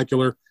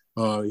spectacular.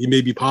 He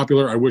may be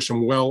popular. I wish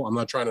him well. I'm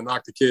not trying to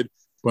knock the kid,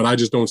 but I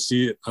just don't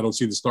see it. I don't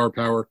see the star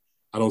power.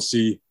 I don't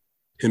see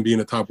him being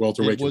a top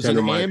welterweight contender.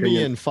 It was an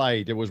Ambien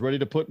fight. It was ready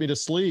to put me to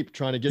sleep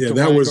trying to get to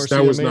that was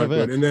not event.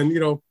 good. And then,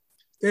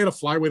 they had a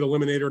flyweight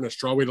eliminator and a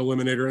strawweight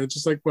eliminator, and it's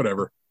just like,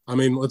 whatever. I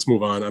mean, let's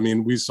move on. I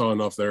mean, we saw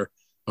enough there.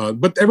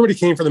 But everybody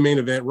came for the main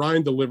event.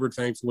 Ryan delivered,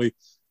 thankfully,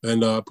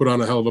 and put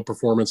on a hell of a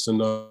performance.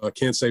 And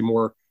can't say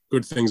more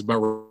good things about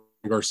Ryan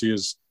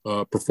Garcia's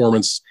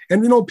performance.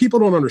 And, people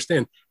don't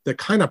understand the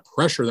kind of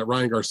pressure that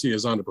Ryan Garcia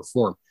is on to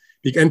perform.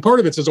 And part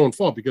of it's his own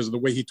fault because of the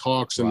way he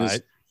talks and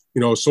his,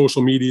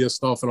 social media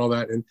stuff and all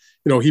that. And,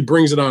 he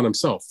brings it on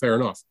himself. Fair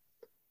enough.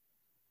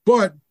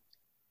 But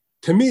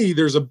to me,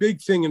 there's a big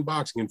thing in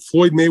boxing, and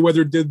Floyd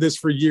Mayweather did this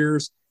for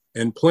years,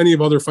 and plenty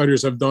of other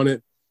fighters have done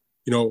it.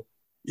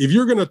 If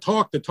you're going to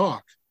talk the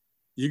talk,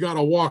 you got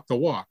to walk the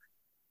walk.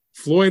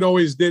 Floyd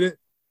always did it,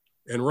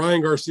 and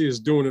Ryan Garcia is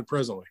doing it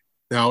presently.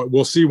 Now,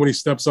 we'll see when he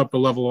steps up the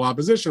level of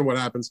opposition what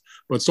happens,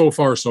 but so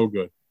far, so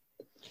good.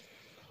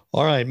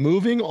 All right,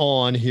 moving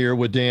on here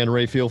with Dan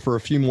Rayfield for a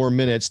few more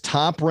minutes.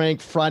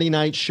 Top-ranked Friday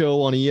night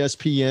show on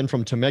ESPN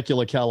from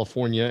Temecula,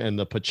 California, and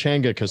the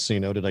Pachanga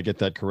Casino. Did I get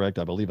that correct?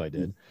 I believe I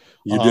did.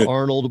 You did.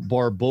 Arnold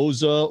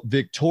Barboza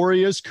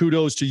victorious.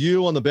 Kudos to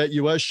you on the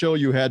BetUS show.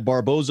 You had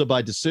Barboza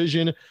by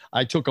decision.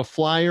 I took a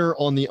flyer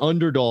on the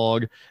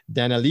underdog,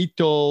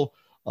 Danielito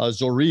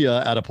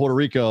Zorrilla out of Puerto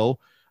Rico.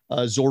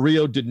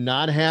 Zorrillo did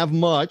not have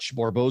much.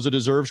 Barboza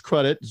deserves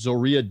credit.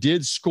 Zorrilla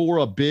did score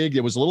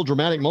it was a little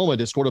dramatic moment.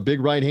 It scored a big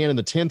right hand in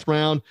the 10th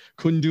round.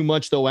 Couldn't do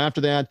much, though,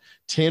 after that.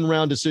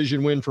 10-round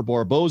decision win for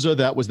Barboza.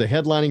 That was the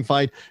headlining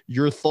fight.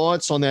 Your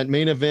thoughts on that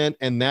main event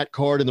and that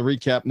card in the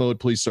recap mode,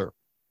 please, sir.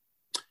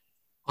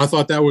 I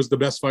thought that was the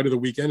best fight of the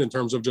weekend in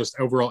terms of just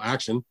overall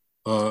action.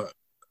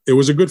 It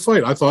was a good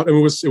fight. I thought it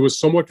was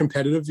somewhat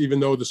competitive, even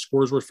though the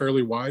scores were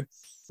fairly wide.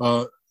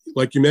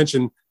 Like you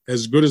mentioned,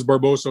 as good as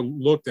Barbosa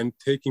looked and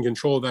taking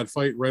control of that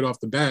fight right off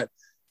the bat,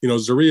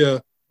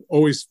 Zorrilla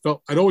always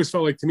felt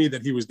like to me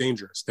that he was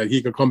dangerous, that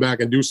he could come back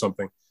and do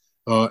something.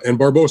 And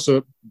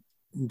Barbosa,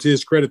 to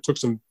his credit, took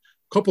some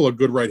couple of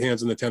good right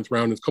hands in the 10th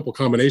round and a couple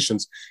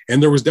combinations.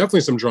 And there was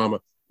definitely some drama.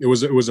 It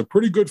was a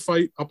pretty good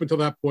fight up until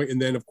that point.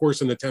 And then, of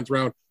course, in the 10th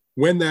round,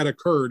 when that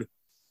occurred,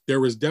 there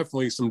was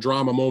definitely some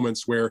drama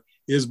moments where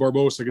is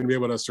Barbosa going to be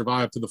able to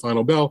survive to the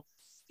final bell?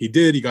 He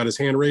did. He got his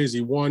hand raised.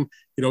 He won.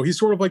 He's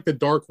sort of like the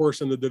dark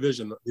horse in the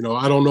division.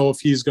 I don't know if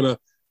he's going to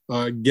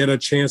get a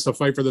chance to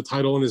fight for the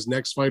title in his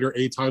next fight or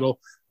a title,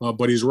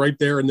 but he's right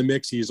there in the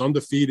mix. He's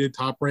undefeated.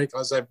 Top rank,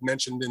 as I've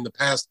mentioned in the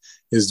past,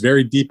 is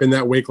very deep in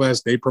that weight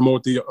class. They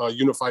promote the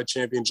unified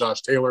champion,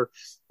 Josh Taylor.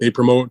 They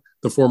promote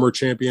the former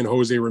champion,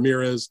 Jose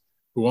Ramirez,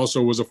 who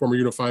also was a former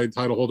unified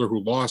title holder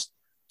who lost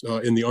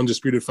in the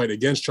undisputed fight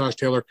against Josh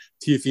Taylor.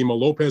 Teofimo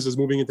Lopez is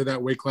moving into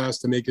that weight class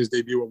to make his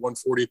debut at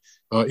 140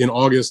 in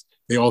August.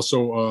 They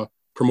also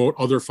promote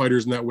other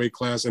fighters in that weight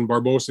class, and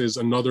Barbosa is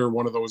another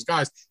one of those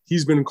guys.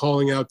 He's been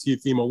calling out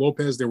Teofimo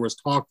Lopez. There was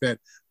talk that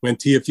when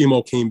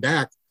Teofimo came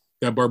back,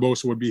 that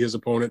Barbosa would be his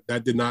opponent.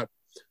 That did not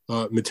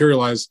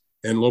materialize,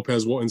 and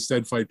Lopez will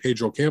instead fight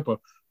Pedro Campa.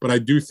 But I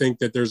do think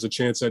that there's a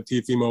chance that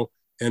Teofimo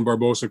and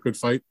Barbosa could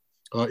fight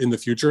in the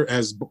future.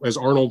 As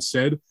Arnold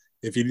said,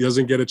 if he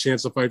doesn't get a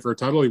chance to fight for a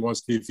title, he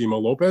wants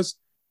Teofimo Lopez.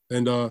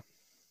 And,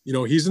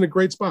 he's in a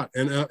great spot.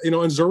 And, and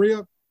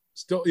Zorrilla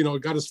still,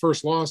 got his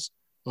first loss.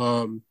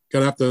 Gonna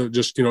have to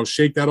just,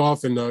 shake that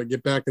off and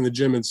get back in the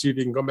gym and see if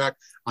he can come back.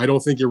 I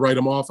don't think you write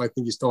him off. I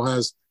think he still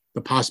has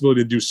the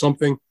possibility to do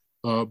something,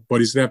 but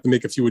he's gonna have to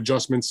make a few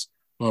adjustments.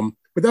 But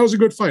that was a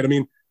good fight. I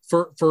mean,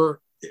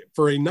 for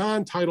a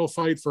non-title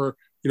fight,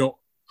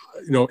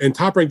 and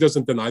Top Rank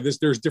doesn't deny this.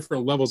 There's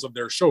different levels of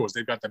their shows.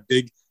 They've got the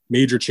big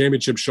major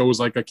championship shows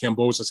like a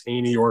Kambosos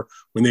Haney, or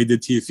when they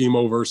did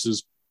Teofimo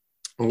versus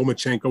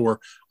Lomachenko, or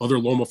other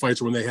Loma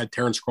fights, or when they had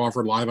Terrence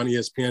Crawford live on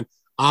ESPN.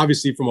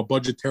 Obviously, from a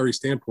budgetary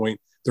standpoint,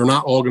 they're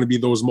not all going to be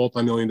those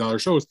multi-million-dollar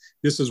shows.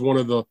 This is one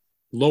of the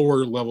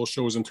lower level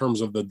shows in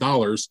terms of the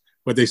dollars,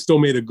 but they still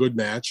made a good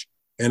match.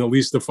 And at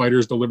least the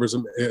fighters deliver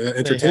some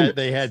entertainment.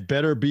 They had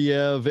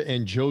Beterbiev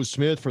and Joe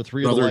Smith for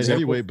three of the light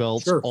heavyweight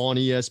belts on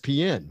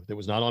ESPN. That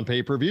was not on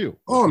pay-per-view.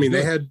 Oh, I mean,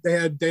 they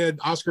had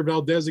Oscar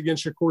Valdez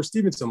against Shakur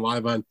Stevenson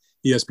live on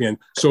ESPN.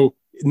 So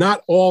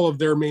not all of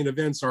their main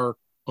events are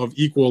of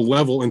equal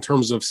level in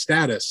terms of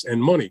status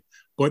and money.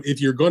 But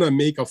if you're going to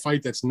make a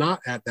fight that's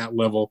not at that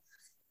level,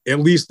 at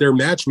least they're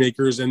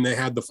matchmakers and they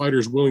had the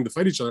fighters willing to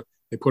fight each other.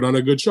 They put on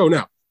a good show.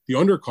 Now, the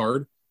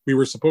undercard, we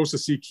were supposed to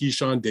see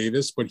Keyshawn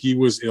Davis, but he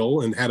was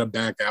ill and had to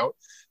back out.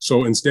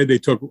 So instead, they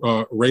took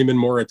Raymond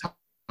Morataya,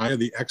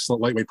 the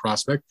excellent lightweight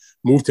prospect,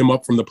 moved him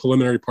up from the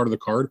preliminary part of the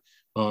card.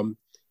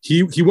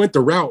 He went the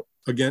route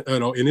again,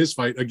 in his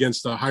fight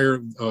against Jair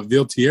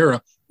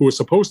Viltierra, who was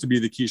supposed to be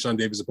the Keyshawn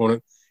Davis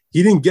opponent.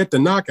 He didn't get the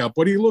knockout,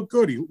 but he looked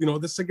good.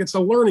 This against a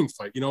learning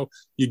fight.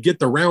 You get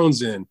the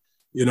rounds in.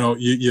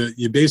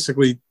 You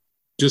basically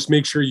just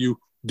make sure you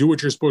do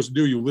what you're supposed to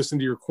do. You listen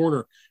to your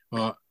corner.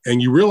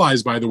 And you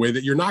realize, by the way,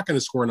 that you're not going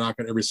to score a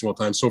knockout every single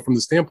time. So from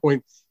the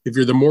standpoint, if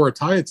you're the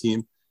Morataya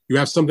team, you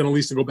have something at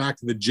least to go back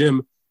to the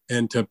gym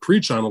and to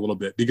preach on a little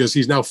bit, because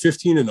he's now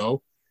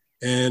 15-0.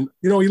 And,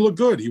 he looked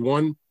good. He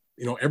won,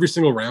 every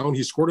single round.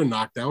 He scored a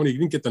knockdown. He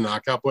didn't get the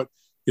knockout, but,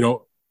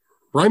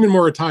 Raymond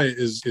Morataya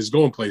is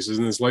going places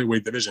in this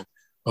lightweight division.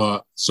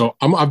 So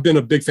I've been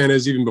a big fan of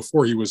his even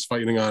before he was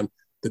fighting on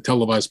the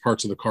televised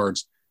parts of the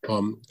cards.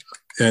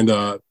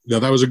 That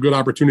was a good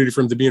opportunity for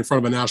him to be in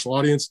front of a national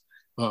audience.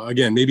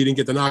 Again, maybe he didn't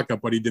get the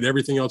knockout, but he did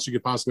everything else you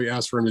could possibly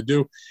ask for him to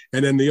do.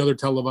 And then the other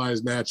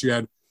televised match, you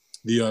had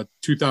the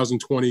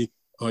 2020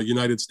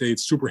 United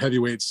States super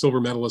heavyweight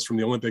silver medalist from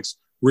the Olympics,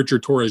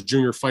 Richard Torres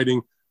Jr.,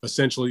 fighting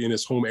essentially in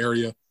his home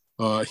area.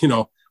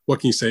 What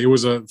can you say? It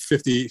was a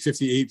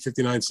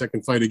 59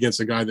 second fight against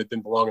a guy that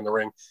didn't belong in the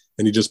ring,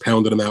 and he just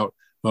pounded him out.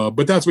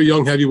 But that's what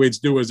young heavyweights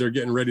do as they're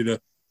getting ready to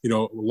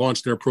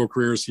launch their pro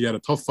careers. He had a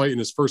tough fight in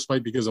his first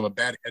fight because of a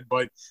bad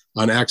headbutt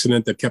on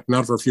accident that kept him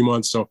out for a few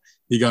months. So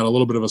he got a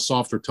little bit of a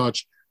softer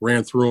touch,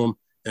 ran through him.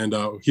 And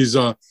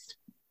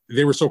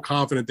they were so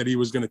confident that he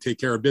was going to take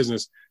care of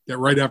business that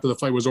right after the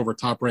fight was over,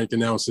 Top Rank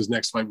announced his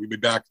next fight would be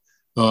back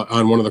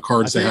on one of the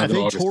cards. I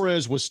think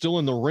Torres was still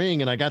in the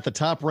ring, and I got the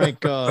Top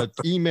Rank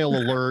email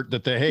alert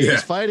that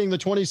he's fighting the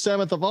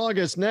 27th of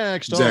August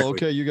next. Exactly. Oh,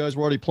 okay. You guys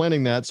were already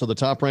planning that. So the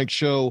Top Rank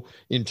show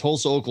in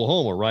Tulsa,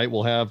 Oklahoma, right,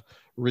 will have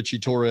Richie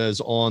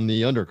Torres on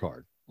the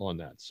undercard on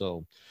that.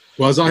 So,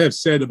 well, as I have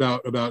said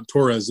about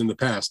Torres in the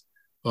past,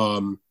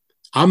 I'm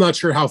not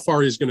sure how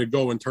far he's going to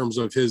go in terms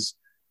of his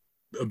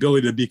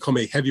ability to become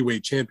a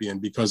heavyweight champion,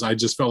 because I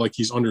just felt like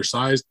he's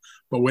undersized.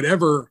 But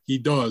whatever he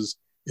does,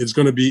 it's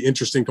going to be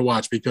interesting to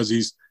watch, because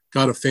he's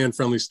got a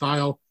fan-friendly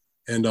style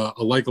and a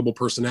likable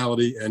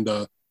personality. And,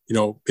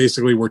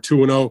 basically we're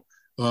 2-0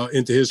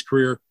 into his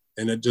career,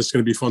 and it's just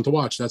going to be fun to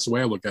watch. That's the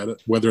way I look at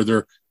it, whether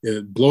they're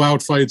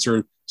blowout fights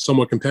or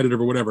somewhat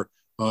competitive or whatever.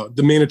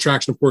 The main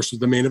attraction, of course, was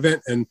the main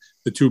event and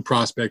the two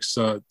prospects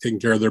taking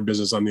care of their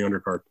business on the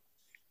undercard.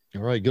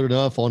 All right, good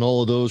enough on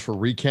all of those for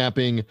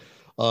recapping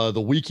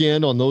the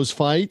weekend on those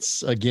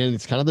fights. Again,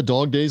 it's kind of the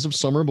dog days of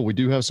summer, but we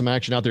do have some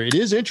action out there. It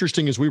is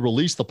interesting as we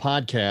release the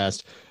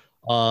podcast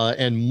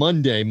and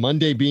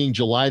Monday being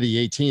July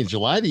the 18th.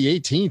 July the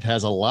 18th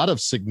has a lot of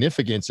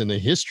significance in the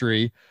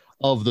history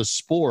of the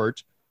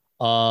sport.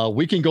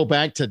 We can go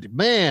back to,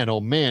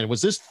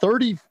 was this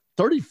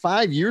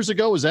 35 years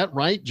ago? Is that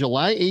right?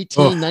 July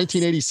 18,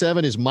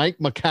 1987 is Mike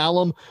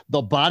McCallum,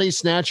 the body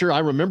snatcher. I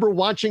remember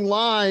watching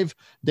live,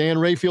 Dan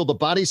Rayfield, the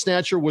body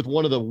snatcher with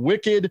one of the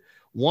wicked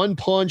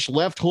one-punch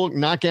left hook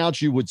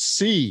knockouts you would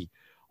see.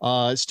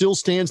 Still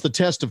stands the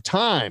test of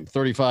time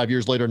 35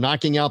 years later,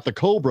 knocking out the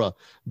Cobra,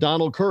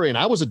 Donald Curry. And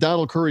I was a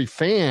Donald Curry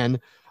fan,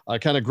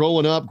 kind of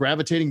growing up,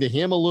 gravitating to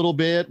him a little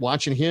bit,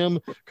 watching him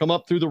come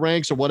up through the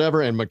ranks or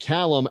whatever. And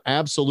McCallum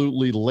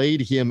absolutely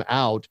laid him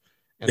out.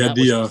 And that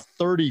was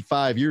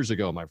 35 years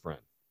ago, my friend.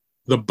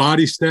 The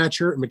body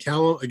snatcher,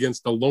 McCallum,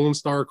 against the Lone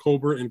Star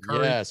Cobra in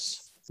Curry.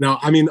 Yes. Now,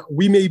 I mean,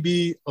 we may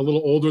be a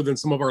little older than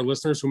some of our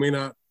listeners who may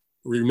not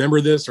remember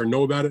this or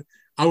know about it.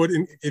 I would,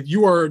 if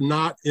you are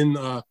not in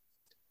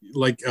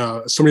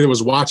somebody that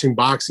was watching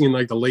boxing in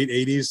like the late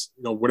 80s,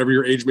 whatever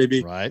your age may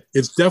be, right,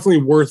 it's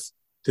definitely worth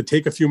to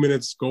take a few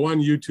minutes, go on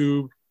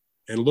YouTube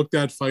and look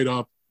that fight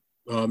up.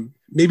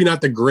 Maybe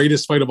not the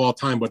greatest fight of all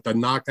time, but the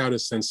knockout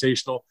is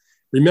sensational.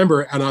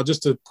 Remember, and I'll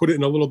just to put it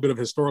in a little bit of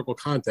historical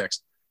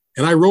context,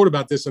 and I wrote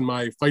about this in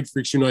my Fight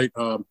Freaks Unite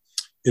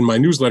in my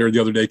newsletter the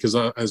other day, because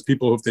as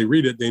people, if they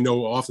read it, they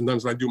know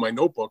oftentimes when I do my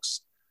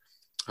notebooks,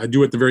 I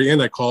do at the very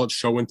end, I call it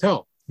show and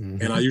tell.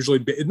 Mm-hmm. And I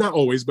usually, not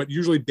always, but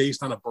usually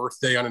based on a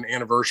birthday, on an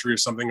anniversary or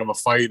something, of a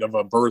fight, of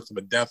a birth, of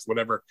a death,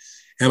 whatever.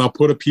 And I'll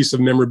put a piece of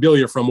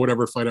memorabilia from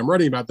whatever fight I'm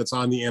writing about that's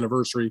on the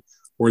anniversary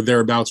or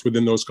thereabouts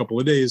within those couple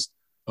of days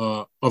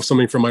of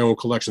something from my own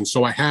collection.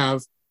 So I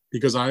have,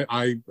 because I'm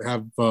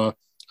a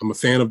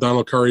fan of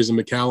Donald Curry's and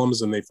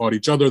McCallum's, and they fought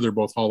each other. They're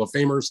both Hall of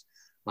Famers.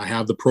 I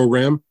have the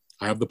program.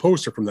 I have the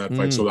poster from that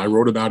fight. So I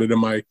wrote about it in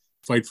my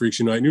Fight Freaks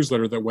Unite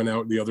newsletter that went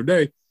out the other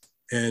day.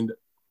 And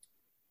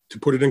to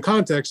put it in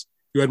context,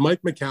 you had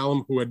Mike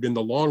McCallum, who had been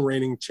the long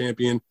reigning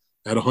champion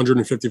at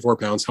 154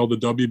 pounds, held the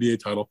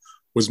WBA title,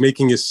 was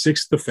making his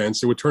sixth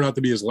defense. It would turn out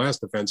to be his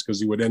last defense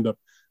because he would end up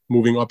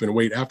moving up in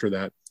weight after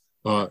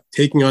that,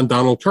 taking on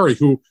Donald Curry,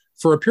 who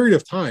for a period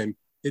of time,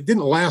 it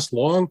didn't last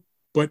long,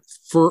 but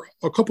for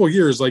a couple of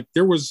years, like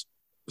there was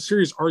a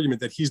serious argument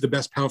that he's the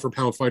best pound for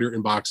pound fighter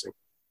in boxing.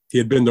 He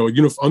had been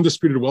the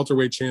undisputed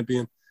welterweight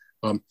champion.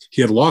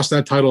 He had lost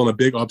that title in a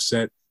big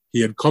upset. He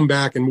had come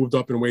back and moved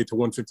up in weight to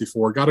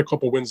 154, got a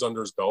couple wins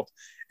under his belt.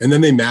 And then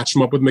they matched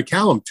him up with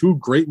McCallum, two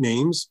great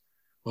names,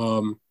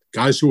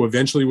 guys who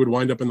eventually would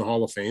wind up in the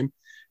Hall of Fame.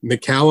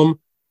 McCallum,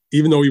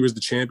 even though he was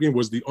the champion,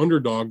 was the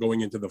underdog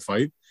going into the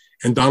fight.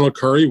 And Donald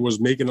Curry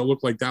was making it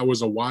look like that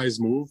was a wise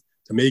move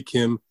to make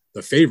him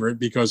the favorite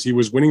because he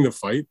was winning the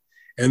fight.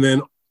 And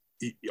then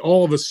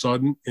all of a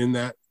sudden in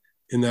that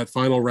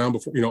final round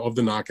before, of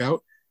the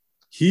knockout,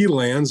 he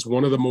lands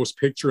one of the most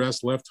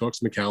picturesque left hooks,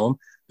 McCallum,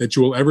 that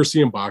you will ever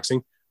see in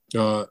boxing.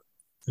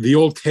 The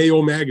old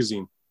KO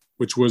magazine,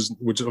 which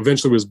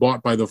eventually was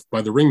bought by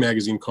the Ring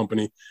magazine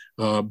company,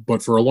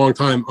 but for a long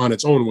time on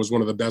its own was one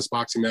of the best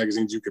boxing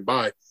magazines you could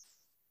buy.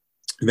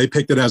 They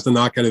picked it as the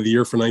knockout of the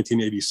year for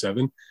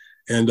 1987,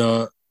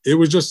 and it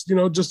was just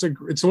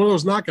it's one of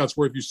those knockouts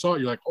where if you saw it,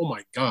 you're like, oh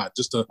my god,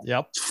 just to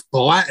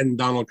flatten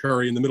Donald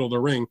Curry in the middle of the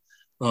ring,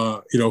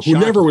 who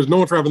never was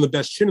known for having the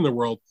best chin in the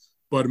world.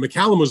 But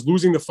McCallum was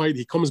losing the fight.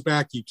 He comes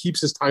back. He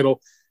keeps his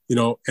title,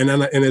 and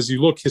as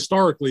you look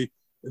historically,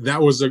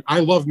 I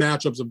love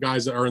matchups of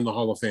guys that are in the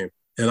Hall of Fame.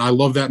 And I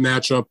love that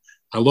matchup.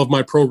 I love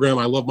my program.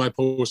 I love my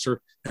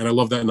poster, and I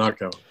love that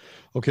knockout.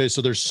 Okay.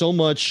 So there's so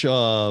much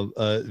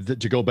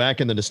to go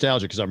back in the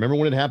nostalgia, because I remember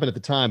when it happened at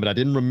the time, but I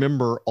didn't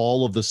remember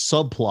all of the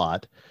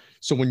subplot.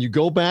 So when you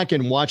go back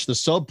and watch the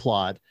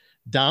subplot,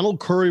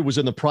 Donald Curry was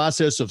in the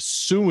process of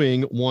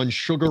suing one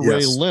Sugar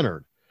Ray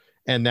Leonard.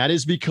 And that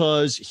is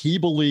because he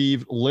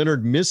believed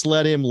Leonard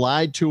misled him,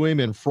 lied to him,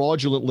 and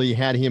fraudulently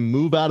had him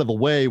move out of the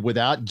way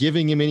without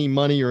giving him any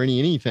money or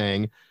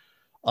anything,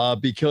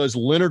 because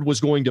Leonard was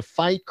going to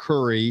fight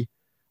Curry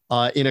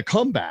in a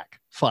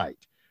comeback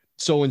fight.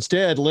 So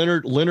instead,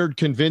 Leonard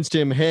convinced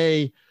him,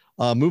 hey,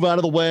 move out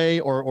of the way,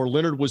 or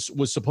Leonard was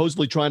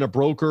supposedly trying to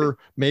broker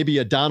maybe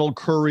a Donald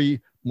Curry,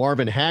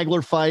 Marvin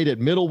Hagler fight at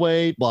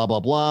middleweight, blah, blah,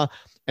 blah.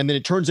 And then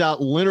it turns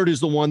out Leonard is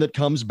the one that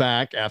comes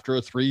back after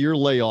a 3-year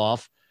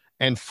layoff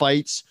and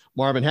fights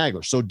Marvin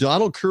Hagler. So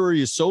Donald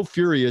Curry is so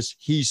furious,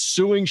 he's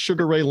suing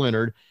Sugar Ray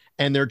Leonard,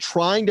 and they're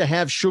trying to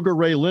have Sugar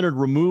Ray Leonard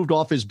removed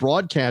off his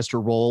broadcaster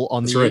role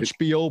on the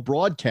HBO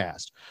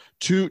broadcast,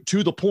 to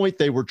the point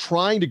they were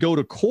trying to go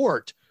to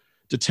court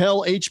to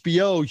tell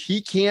HBO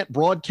he can't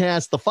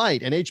broadcast the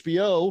fight. And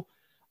HBO,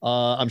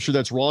 I'm sure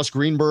that's Ross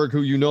Greenberg,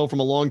 who you know from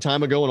a long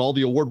time ago, and all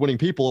the award-winning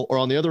people are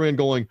on the other end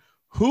going,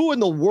 who in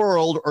the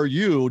world are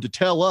you to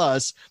tell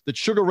us that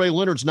Sugar Ray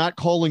Leonard's not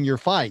calling your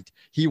fight?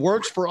 He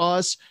works for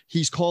us.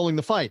 He's calling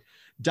the fight.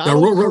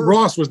 Donald Curry,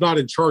 Ross was not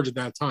in charge at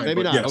that time.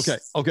 Maybe not.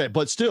 Yes. Okay.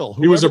 But still,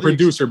 he was a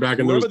producer back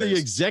in those days. Whoever the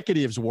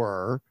executives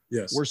were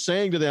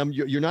saying to them,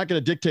 you're not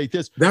going to dictate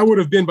this. That would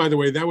have been, by the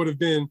way,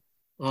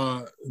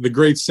 the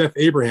great Seth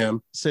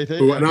Abraham.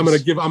 Who, and I'm going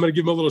to give him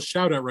a little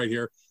shout out right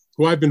here,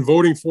 who I've been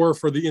voting for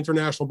the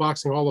International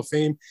Boxing Hall of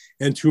Fame.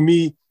 And to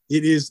me,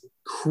 it is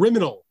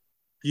criminal.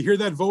 You hear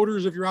that,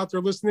 voters, if you're out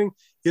there listening?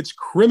 It's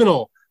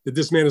criminal that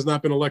this man has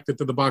not been elected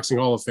to the Boxing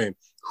Hall of Fame.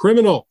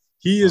 Criminal.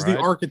 He is the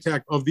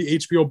architect of the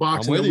HBO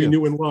boxing that we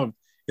knew and loved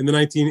in the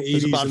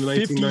 1980s and the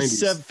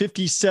 1990s.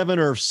 57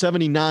 or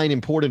 79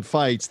 important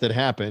fights that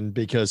happened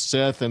because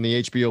Seth and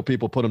the HBO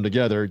people put them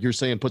together. You're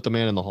saying put the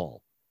man in the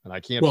hall. And I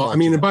can't. Well, I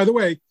mean, and by the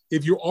way,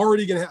 if you're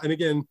already going to, and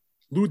again,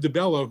 Lou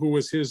DiBella, who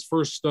was his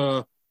first,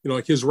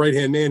 like his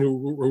right-hand man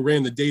who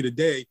ran the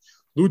day-to-day,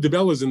 Lou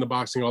DiBella is in the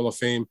Boxing Hall of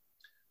Fame.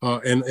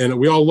 And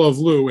we all love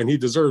Lou, and he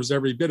deserves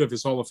every bit of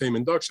his Hall of Fame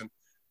induction.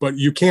 But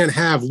you can't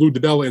have Lou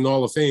DiBella in the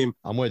Hall of Fame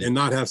and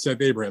not have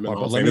Seth Abraham in the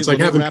Hall of Fame. It's like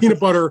having peanut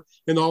butter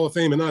in the Hall of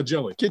Fame and not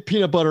jelly. Get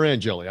peanut butter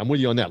and jelly. I'm with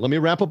you on that. Let me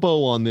wrap a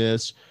bow on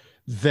this.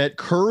 That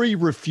Curry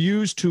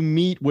refused to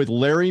meet with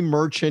Larry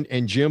Merchant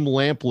and Jim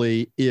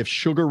Lampley if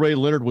Sugar Ray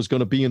Leonard was going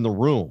to be in the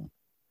room.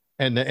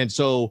 And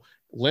so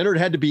Leonard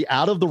had to be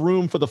out of the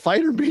room for the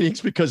fighter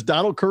meetings because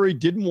Donald Curry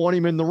didn't want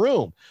him in the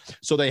room.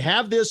 So they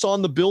have this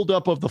on the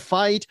buildup of the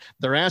fight.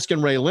 They're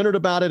asking Ray Leonard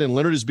about it, and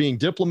Leonard is being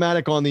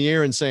diplomatic on the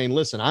air and saying,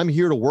 listen, I'm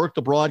here to work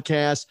the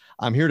broadcast.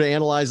 I'm here to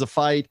analyze the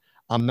fight.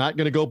 I'm not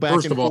going to go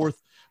back and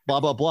forth, blah,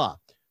 blah, blah.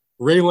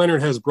 Ray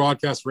Leonard has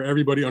broadcast for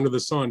everybody under the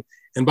sun.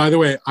 And by the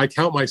way, I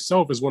count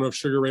myself as one of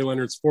Sugar Ray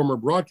Leonard's former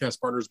broadcast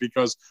partners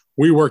because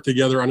we worked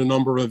together on a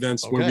number of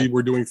events when we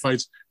were doing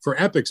fights for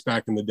Epics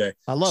back in the day.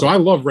 I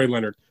love Ray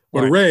Leonard.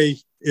 But Ray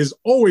has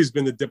always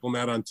been the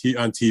diplomat on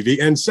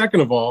TV. And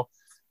second of all,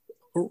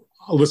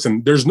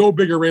 listen, there's no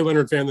bigger Ray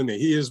Leonard fan than me.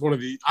 He is one of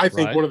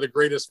the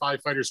greatest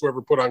five fighters who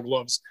ever put on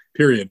gloves,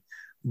 period.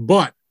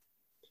 But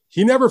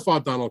he never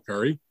fought Donald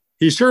Curry.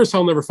 He sure as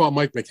hell never fought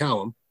Mike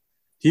McCallum.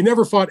 He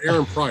never fought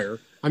Aaron Pryor.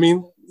 I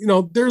mean,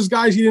 there's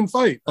guys he didn't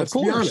fight. Let's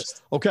be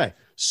honest. Okay.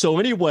 So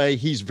anyway,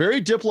 he's very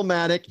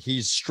diplomatic.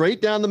 He's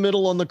straight down the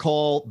middle on the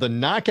call. The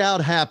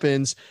knockout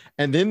happens,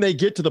 and then they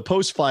get to the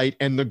post-fight,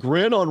 and the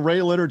grin on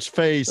Ray Leonard's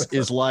face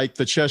is like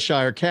the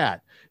Cheshire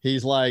Cat.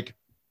 He's like,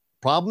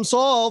 problem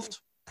solved.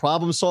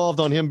 Problem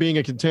solved on him being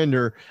a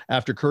contender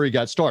after Curry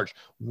got starched.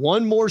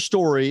 One more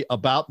story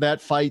about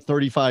that fight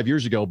 35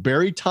 years ago.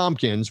 Barry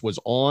Tompkins was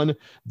on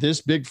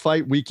this Big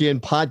Fight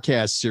Weekend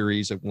podcast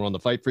series. We're on the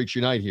Fight Freaks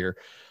Unite here.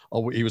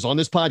 He was on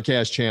this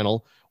podcast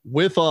channel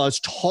with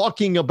us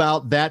talking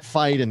about that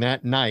fight and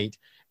that night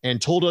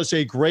and told us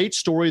a great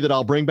story that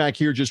I'll bring back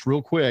here just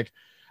real quick,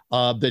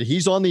 that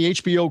he's on the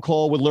HBO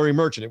call with Larry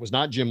Merchant. It was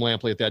not Jim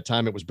Lampley at that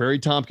time. It was Barry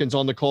Tompkins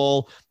on the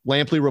call.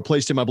 Lampley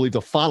replaced him, I believe,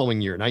 the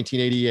following year,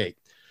 1988.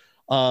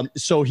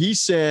 So he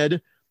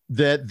said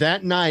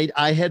that night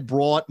I had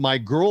brought my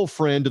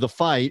girlfriend to the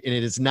fight, and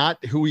it is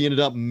not who he ended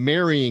up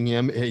marrying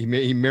him.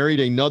 He married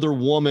another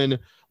woman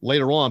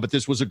later on, but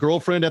this was a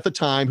girlfriend at the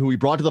time who he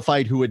brought to the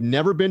fight who had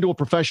never been to a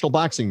professional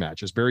boxing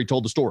match, as Barry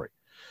told the story.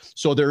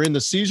 So they're in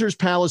the Caesars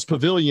Palace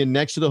Pavilion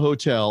next to the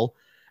hotel,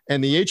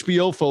 and the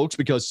HBO folks,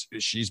 because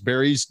she's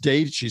Barry's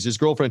date, she's his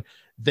girlfriend,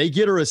 they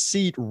get her a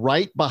seat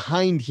right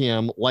behind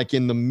him, like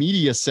in the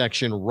media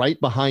section right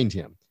behind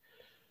him.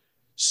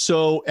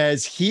 So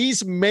as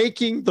he's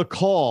making the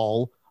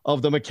call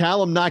of the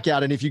McCallum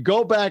knockout, and if you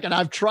go back, and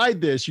I've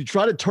tried this, you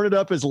try to turn it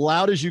up as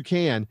loud as you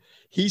can,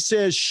 he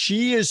says,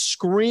 she is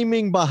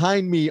screaming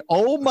behind me,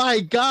 oh my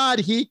God,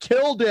 he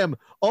killed him.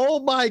 Oh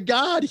my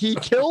God, he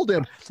killed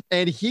him.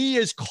 And he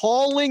is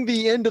calling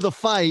the end of the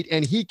fight,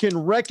 and he can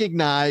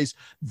recognize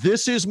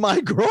this is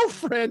my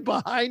girlfriend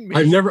behind me.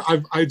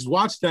 I've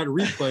watched that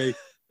replay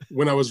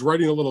when I was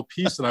writing a little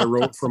piece that I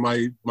wrote for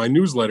my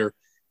newsletter,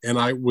 and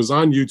I was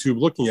on YouTube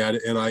looking at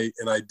it, and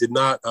I did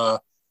not,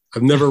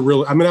 I'm going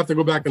to have to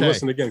go back and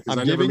listen again.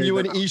 I'm giving you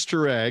an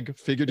Easter egg,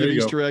 figurative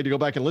Easter egg to go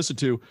back and listen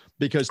to,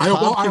 because I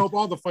hope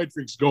all the Fight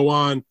Freaks go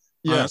on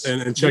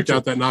and check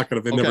out that knockout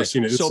if they've never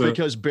seen it. So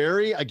because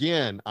Barry,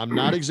 again, I'm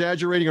not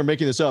exaggerating or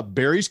making this up,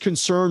 Barry's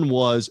concern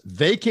was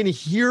they can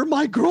hear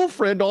my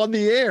girlfriend on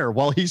the air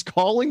while he's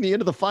calling the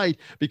end of the fight,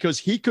 because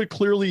he could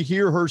clearly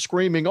hear her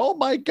screaming, oh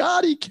my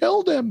God, he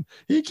killed him.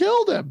 He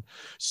killed him.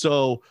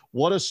 So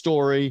what a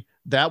story.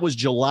 That was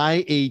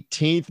July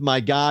 18th, my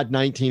God,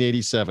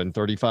 1987,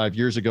 35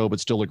 years ago, but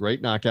still a great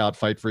knockout.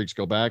 Fight Freaks,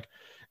 go back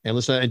and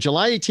listen. And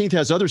July 18th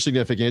has other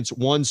significance.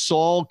 One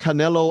Saul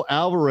Canelo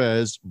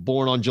Alvarez,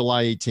 born on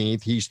July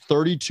 18th. He's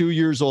 32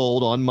 years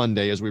old on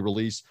Monday as we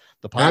release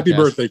the podcast. Happy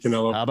birthday,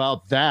 Canelo. How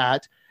about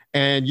that?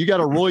 And you got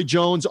a Roy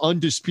Jones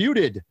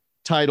undisputed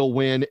title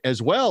win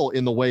as well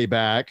in the way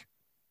back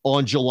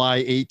on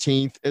July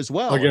 18th as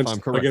well, if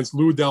I'm correct. Against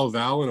Lou Del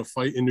Valle in a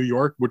fight in New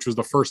York, which was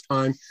the first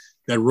time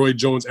that Roy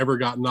Jones ever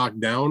got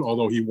knocked down,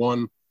 although he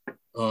won,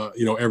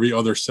 every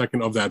other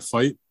second of that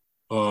fight.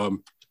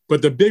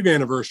 But the big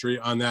anniversary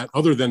on that,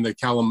 other than the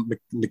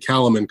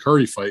McCallum and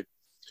Curry fight,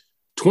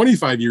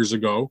 25 years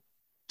ago,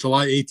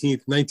 July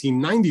 18th,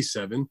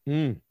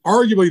 1997,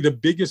 arguably the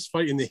biggest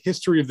fight in the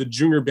history of the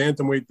junior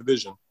bantamweight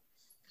division.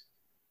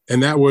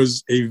 And that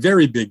was a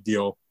very big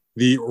deal.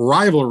 The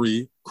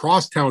rivalry,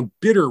 crosstown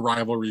bitter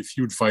rivalry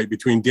feud fight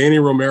between Danny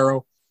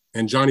Romero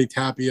and Johnny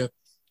Tapia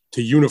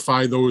to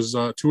unify those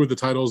two of the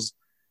titles.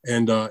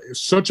 And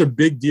such a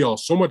big deal,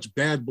 so much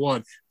bad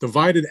blood,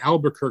 divided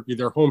Albuquerque,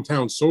 their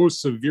hometown, so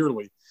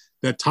severely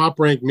that Top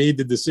Rank made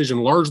the decision,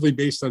 largely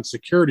based on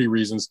security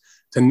reasons,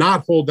 to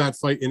not hold that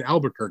fight in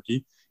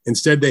Albuquerque.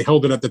 Instead, they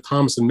held it at the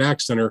Thomas and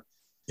Mack Center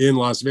in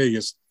Las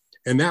Vegas.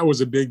 And that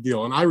was a big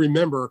deal. And I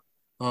remember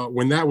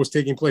when that was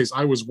taking place,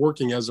 I was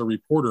working as a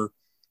reporter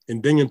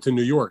in Binghamton,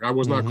 New York. I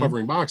was not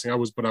covering boxing.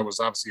 But I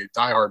was obviously a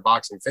diehard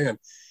boxing fan.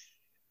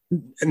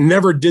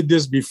 Never did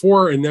this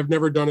before, and I've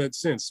never done it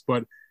since.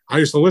 But I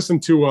used to listen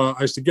to. I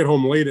used to get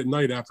home late at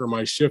night after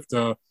my shift.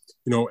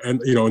 In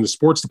the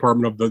sports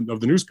department of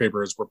the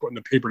newspaper, as we're putting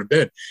the paper to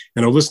bed,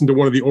 and I listened to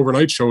one of the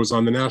overnight shows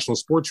on the national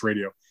sports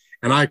radio,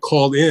 and I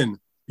called in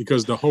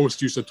because the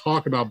host used to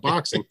talk about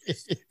boxing,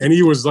 and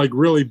he was like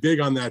really big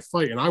on that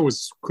fight, and I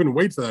couldn't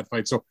wait for that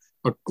fight. So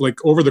like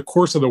over the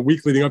course of the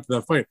week leading up to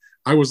that fight,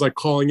 I was like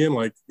calling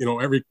in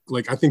every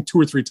I think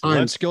 2 or 3 times.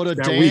 Let's go to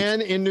Dan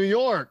week. In New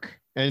York.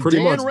 And pretty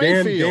Dan much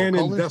Rayfield, Dan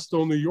in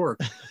Vestal, New York.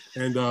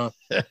 And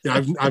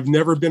I've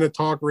never been a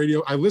talk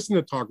radio. I listen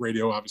to talk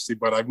radio, obviously,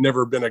 but I've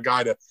never been a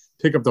guy to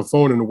pick up the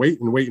phone and wait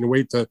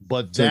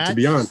to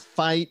be on.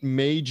 Fight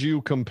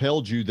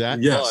compelled you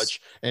that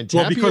much. And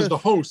Tapia, because the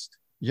host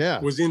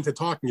was into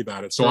talking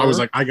about it. So I was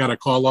like, I got to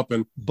call up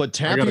and. But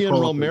Tapia and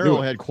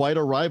Romero had quite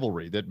a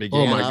rivalry that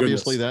began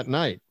obviously that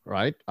night,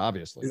 right?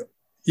 Obviously.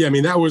 Yeah. I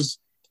mean, that was,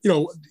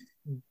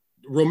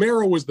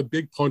 Romero was the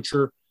big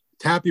puncher.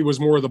 Tapia was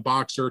more of the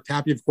boxer.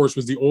 Tapia, of course,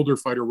 was the older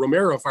fighter.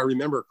 Romero, if I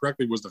remember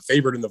correctly, was the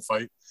favorite in the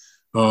fight.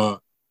 I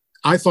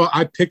thought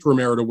I picked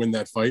Romero to win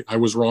that fight. I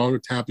was wrong.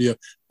 Tapia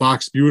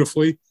boxed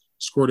beautifully,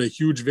 scored a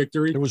huge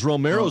victory. It was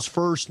Romero's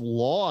first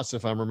loss,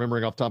 if I'm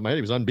remembering off the top of my head.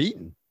 He was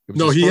unbeaten.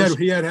 He had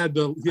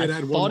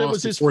one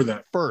loss before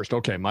that. First,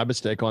 okay, my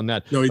mistake on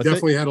that. No, he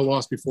definitely had a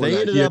loss before that.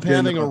 They ended up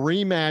having a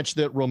rematch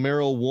that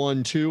Romero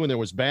won too, and there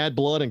was bad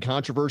blood and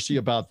controversy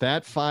about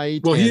that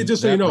fight. Well, he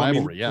just so you know,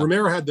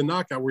 Romero had the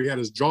knockout where he had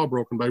his jaw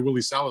broken by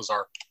Willie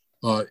Salazar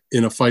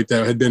in a fight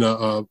that had been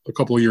a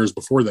couple of years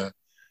before that.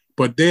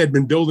 But they had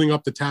been building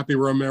up the Tapia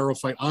Romero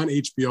fight on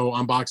HBO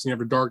on Boxing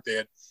After Dark. They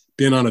had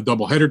been on a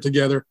doubleheader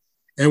together,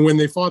 and when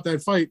they fought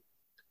that fight,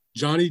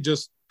 Johnny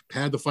just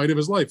had the fight of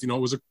his life. It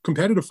was a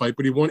competitive fight,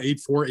 but he won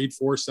 8-4,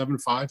 8-4,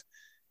 7-5.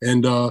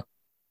 And,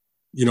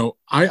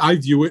 I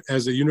view it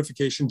as a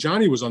unification.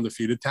 Johnny was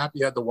undefeated.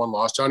 Tapia had the one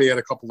loss. Johnny had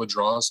a couple of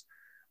draws.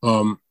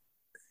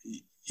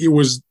 It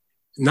was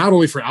not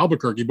only for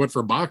Albuquerque, but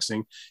for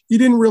boxing. You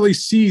didn't really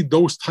see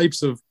those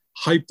types of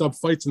hyped up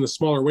fights in the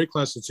smaller weight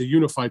classes to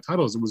unify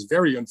titles. It was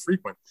very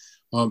infrequent.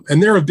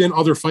 And there have been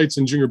other fights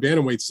in junior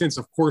bantamweight since.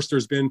 Of course,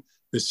 there's been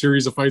the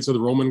series of fights of the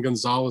Roman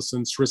Gonzalez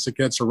and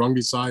Srisaket,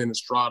 Sarungisai and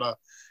Estrada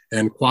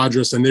and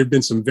Quadras, and there've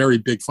been some very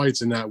big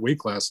fights in that weight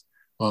class.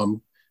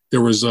 There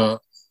was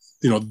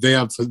they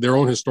have their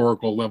own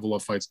historical level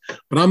of fights,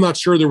 but I'm not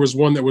sure there was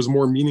one that was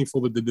more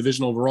meaningful to the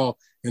division overall,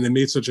 and it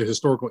made such a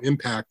historical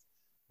impact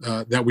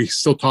that we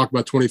still talk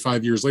about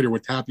 25 years later,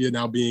 with Tapia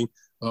now being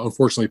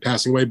unfortunately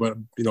passing away, but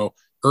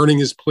earning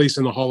his place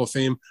in the Hall of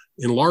Fame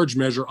in large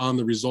measure on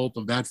the result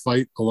of that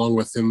fight, along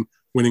with him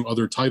winning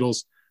other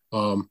titles.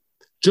 Not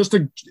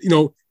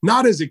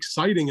as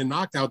exciting a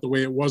knockout the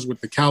way it was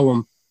with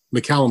the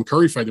McCallum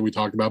Curry fight that we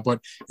talked about,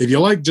 but if you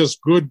like just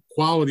good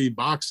quality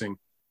boxing,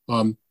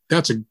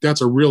 that's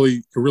a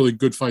really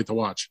good fight to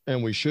watch.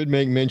 And we should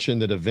make mention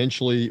that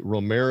eventually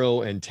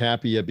Romero and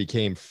Tapia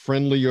became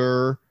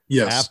friendlier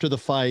after the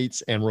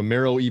fights, and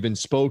Romero even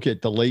spoke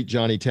at the late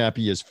Johnny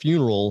Tapia's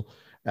funeral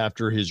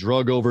after his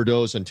drug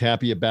overdose, and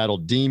Tapia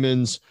battled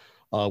demons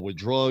with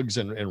drugs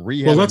and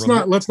rehab. Well, let's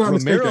not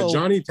mistake that.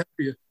 Johnny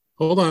Tapia,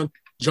 hold on.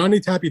 Johnny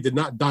Tapia did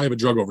not die of a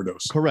drug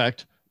overdose.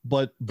 Correct.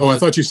 But I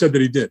thought you said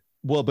that he did.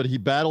 Well, but he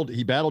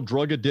battled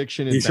drug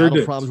addiction and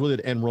battled problems with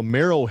it. And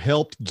Romero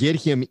helped get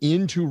him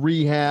into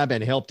rehab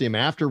and helped him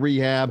after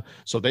rehab.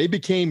 So they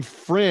became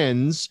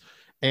friends,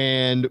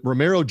 and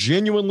Romero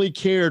genuinely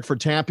cared for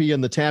Tapia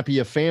and the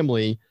Tapia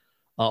family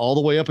all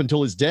the way up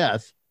until his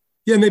death.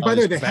 Yeah. And by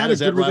the way, they had a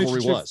good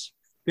relationship.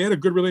 They had a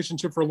good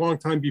relationship for a long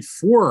time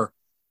before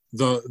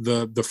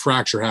the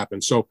fracture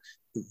happened. So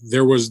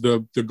there was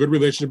the good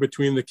relationship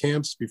between the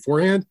camps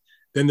beforehand.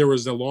 Then there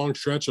was a long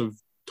stretch of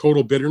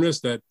total bitterness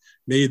that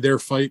made their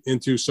fight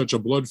into such a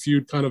blood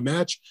feud kind of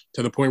match,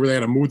 to the point where they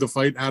had to move the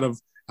fight out of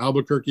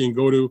Albuquerque and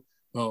go to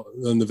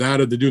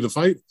Nevada to do the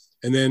fight.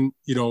 And then,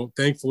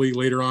 thankfully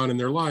later on in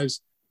their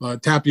lives,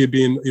 Tapia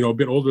being, a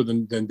bit older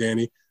than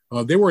Danny,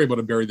 they were able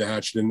to bury the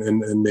hatchet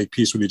and make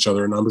peace with each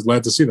other. And I was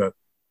glad to see that.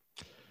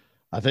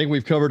 I think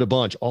we've covered a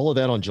bunch. All of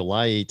that on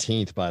July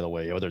 18th, by the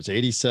way, whether it's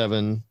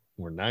 87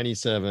 or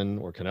 97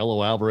 or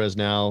Canelo Alvarez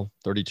now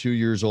 32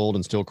 years old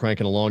and still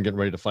cranking along, getting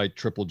ready to fight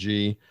Triple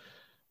G.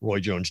 Roy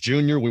Jones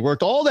Jr. We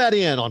worked all that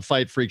in on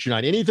Fight Freaks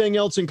Unite. Anything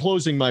else in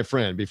closing, my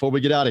friend, before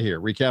we get out of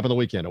here? Recapping the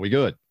weekend. Are we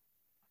good?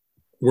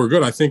 we're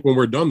good. I think when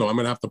we're done, though, I'm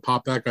going to have to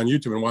pop back on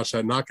YouTube and watch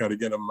that knockout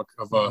again of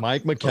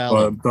Mike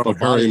McCallum,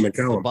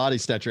 the body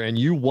snatcher. And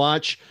you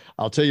watch,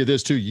 I'll tell you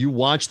this too, you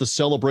watch the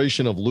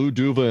celebration of Lou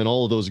Duva and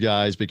all of those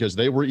guys because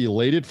they were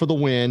elated for the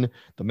win,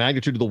 the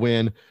magnitude of the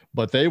win,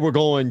 but they were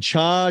going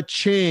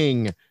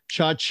cha-ching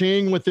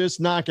with this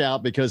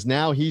knockout because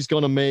now he's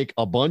going to make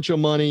a bunch of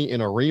money in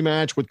a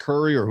rematch with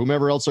Curry or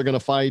whomever else they're going to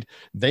fight.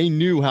 They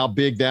knew how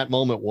big that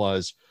moment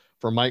was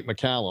for Mike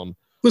McCallum.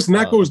 Listen,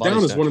 that goes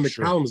down as one of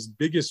McCallum's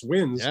biggest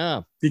wins.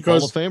 Yeah,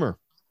 because Hall of Famer.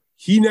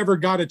 He never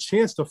got a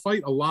chance to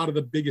fight a lot of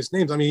the biggest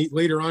names. I mean,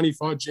 later on he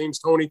fought James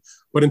Toney,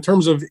 but in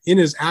terms of in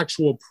his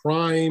actual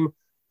prime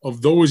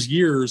of those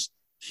years,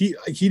 he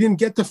didn't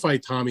get to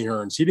fight Tommy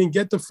Hearns. He didn't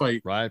get to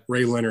fight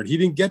Ray Leonard. He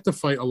didn't get to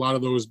fight a lot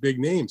of those big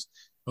names.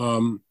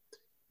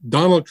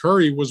 Donald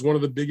Curry was one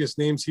of the biggest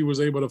names he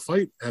was able to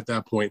fight at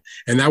that point,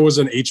 and that was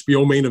an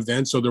HBO main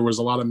event, so there was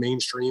a lot of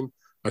mainstream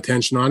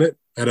attention on it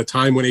at a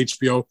time when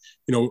HBO,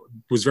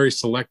 was very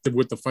selective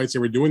with the fights they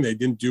were doing. They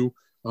didn't do,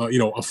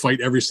 a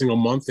fight every single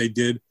month. They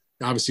did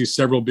obviously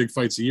several big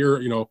fights a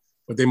year,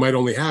 but they might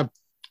only have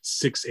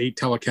 6-8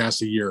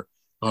 telecasts a year.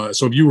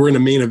 So if you were in a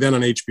main event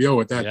on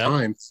HBO at that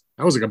time,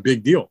 that was like a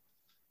big deal.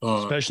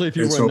 Especially if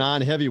you were a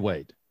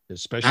non-heavyweight,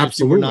 especially if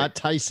you were not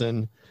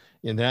Tyson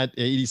in that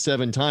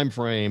 87 time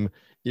frame,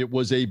 it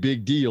was a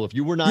big deal. If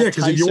you were not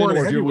Tyson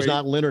or if it was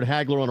not Leonard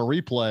Hagler on a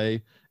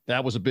replay,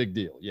 that was a big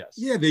deal. Yes.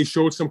 Yeah. They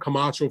showed some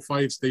Camacho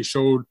fights. They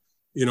showed,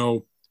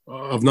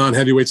 of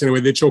non-heavyweights anyway,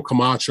 they'd show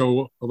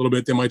Camacho a little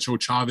bit. They might show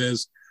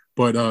Chavez,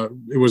 but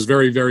it was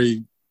very,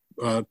 very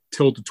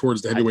tilted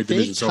towards the heavyweight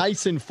division. So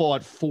Tyson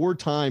fought 4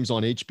 times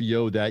on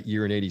HBO that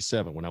year in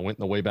 87 when I went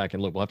in the way back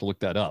and looked. We'll have to look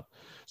that up.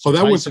 So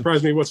that wouldn't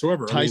surprise me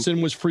whatsoever.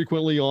 Tyson was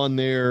frequently on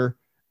there,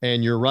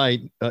 and you're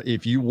right.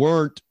 If you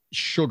weren't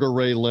Sugar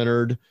Ray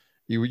Leonard,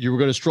 you were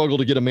going to struggle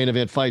to get a main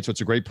event fight. So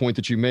it's a great point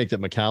that you make that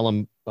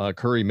McCallum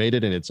Curry made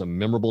it, and it's a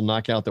memorable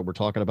knockout that we're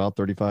talking about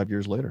 35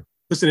 years later.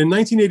 Listen, in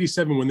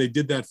 1987, when they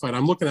did that fight,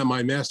 I'm looking at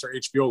my master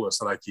HBO list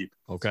that I keep.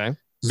 Okay.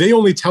 They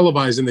only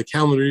televised in the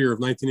calendar year of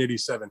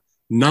 1987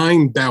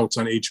 9 bouts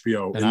on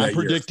HBO. And I'm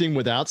predicting,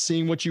 without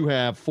seeing what you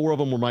have, 4 of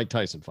them were Mike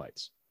Tyson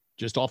fights.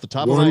 Just off the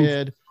top of my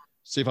head,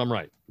 see if I'm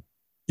right.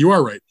 You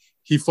are right.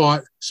 He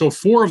fought, so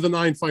 4 of the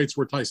 9 fights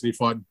were Tyson. He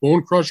fought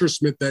Bone Crusher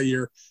Smith that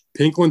year,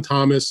 Pinklin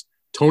Thomas,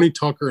 Tony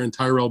Tucker, and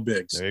Tyrell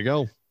Biggs. There you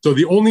go. So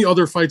the only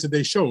other fights that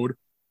they showed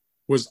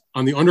was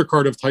on the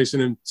undercard of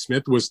Tyson and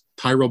Smith was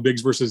Tyrell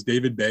Biggs versus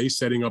David Bay,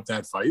 setting up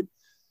that fight.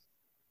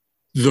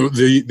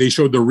 They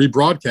showed the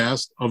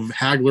rebroadcast of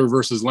Hagler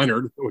versus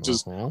Leonard, which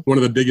is one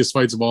of the biggest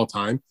fights of all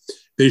time.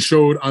 They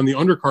showed on the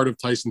undercard of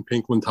Tyson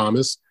Pinklin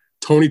Thomas,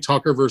 Tony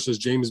Tucker versus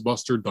James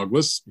Buster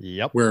Douglas,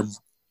 where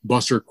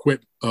Buster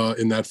quit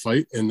in that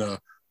fight in an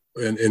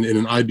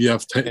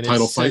IBF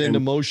title fight. Set into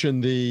motion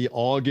the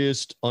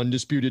August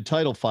undisputed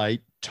title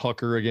fight,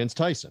 Tucker against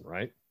Tyson,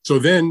 right? So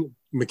then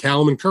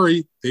McCallum and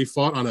Curry, they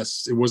fought on it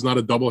was not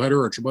a doubleheader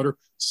or a triple-header,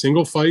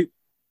 single fight,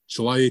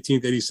 July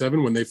 18th,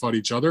 87, when they fought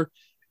each other.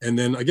 And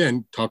then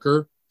again,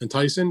 Tucker and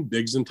Tyson,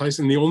 Biggs and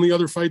Tyson. The only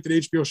other fight that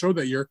HBO showed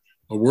that year,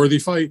 a worthy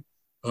fight,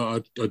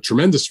 a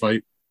tremendous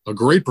fight, a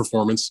great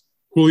performance,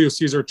 Julio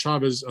Cesar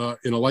Chavez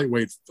in a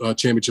lightweight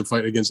championship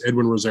fight against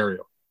Edwin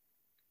Rosario.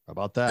 How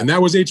about that? And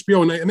that was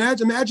HBO.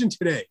 And imagine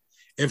today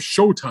if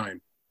Showtime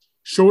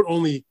showed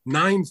only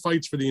 9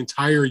 fights for the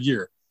entire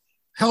year.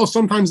 Hell,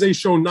 sometimes they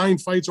show 9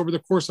 fights over the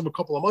course of a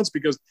couple of months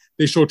because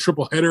they show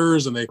triple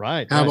headers and they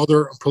have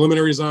other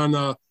preliminaries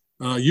on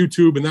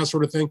YouTube and that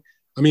sort of thing.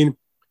 I mean,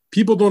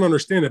 people don't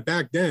understand that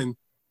back then,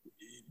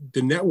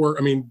 the network,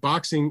 I mean,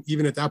 boxing,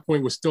 even at that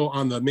point, was still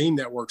on the main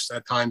networks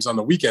at times on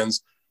the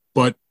weekends,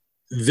 but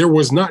there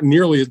was no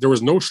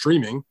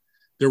streaming.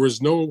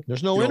 There's no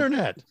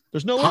internet.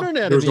 There's no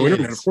internet. There's no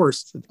internet, of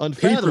course.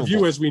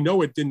 Pay-per-view, as we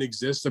know it, didn't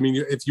exist. I mean,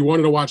 if you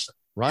wanted to watch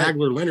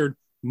Hagler Leonard,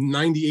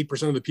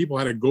 98% of the people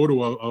had to go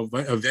to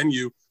a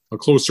venue, a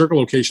closed circle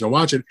location to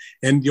watch it.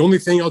 And the only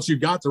thing else you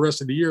got the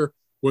rest of the year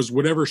was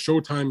whatever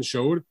Showtime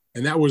showed.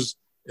 And that was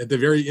at the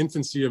very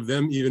infancy of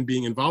them even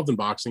being involved in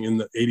boxing in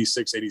the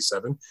 86,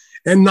 87,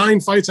 and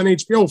 9 fights on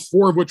HBO,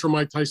 4 of which were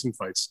Mike Tyson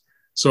fights.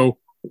 So,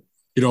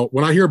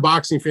 when I hear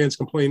boxing fans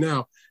complain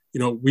now,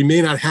 we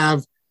may not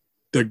have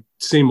the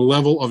same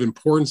level of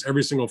importance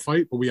every single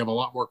fight, but we have a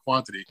lot more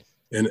quantity.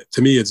 And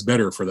to me, it's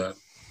better for that.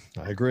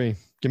 I agree.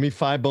 Give me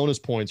 5 bonus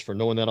points for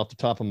knowing that off the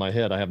top of my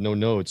head. I have no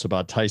notes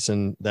about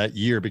Tyson that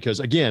year because,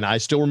 again, I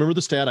still remember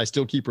the stat. I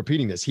still keep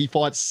repeating this. He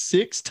fought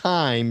 6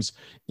 times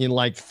in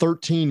like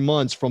 13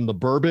 months from the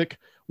Berbick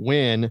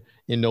win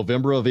in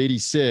November of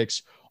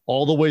 86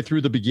 all the way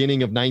through the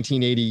beginning of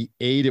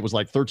 1988. It was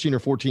like 13 or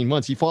 14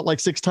 months. He fought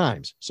like 6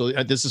 times. So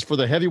this is for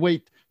the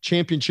heavyweight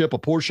championship, a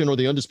portion, or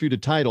the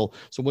undisputed title.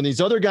 So when these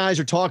other guys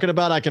are talking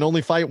about I can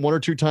only fight 1 or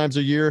 2 times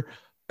a year.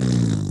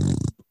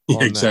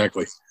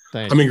 Exactly.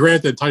 I mean,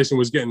 granted, Tyson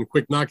was getting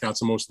quick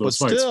knockouts in most of those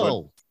fights,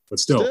 but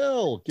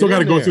still got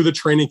to go through the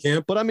training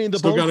camp. But I mean, the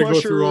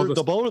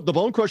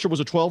Bone Crusher was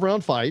a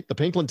 12-round fight. The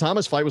Pinklin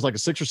Thomas fight was like a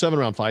 6 or 7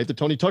 round fight. The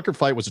Tony Tucker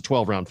fight was a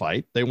 12-round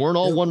fight. They weren't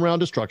all 1-round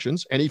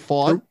destructions, and he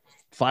fought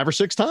 5 or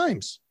 6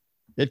 times.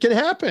 It can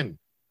happen.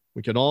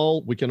 We can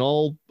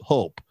all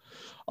hope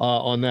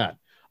on that.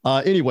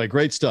 Anyway,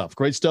 great stuff.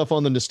 Great stuff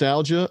on the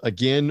nostalgia.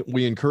 Again,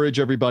 we encourage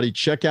everybody,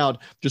 check out,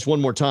 just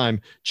one more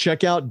time,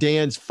 check out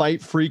Dan's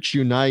Fight Freaks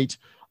Unite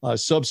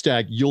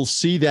Substack. You'll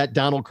see that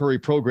Donald Curry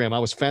program. I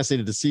was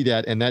fascinated to see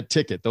that, and that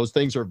ticket. Those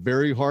things are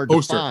very hard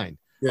to find.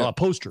 Yeah.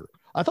 Poster.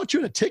 I thought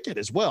you had a ticket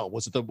as well.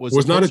 Was it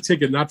was not a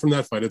ticket, not from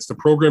that fight. It's the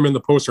program and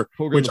the poster,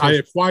 which I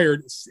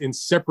acquired in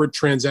separate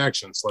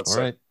transactions, let's say.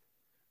 All right.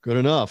 Good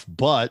enough.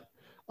 But,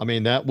 I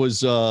mean, that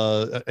was,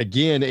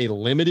 again, a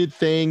limited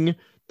thing,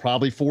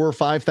 probably 4,000 or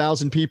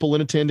 5,000 people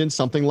in attendance,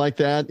 something like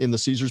that, in the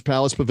Caesars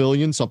Palace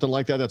Pavilion, something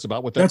like that. That's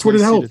about what that's what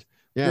it held.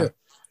 Yeah.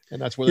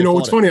 And that's where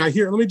it's funny. I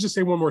hear, let me just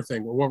say one more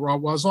thing.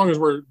 Well, as long as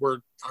we're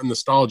on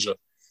nostalgia,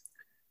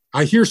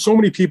 I hear so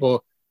many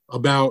people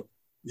about,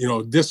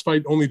 this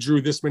fight only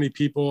drew this many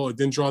people. It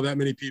didn't draw that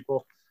many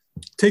people.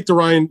 Take the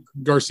Ryan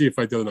Garcia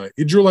fight the other night.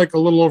 He drew like a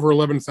little over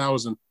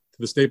 11,000 to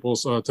the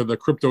Staples, to the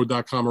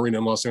Crypto.com arena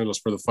in Los Angeles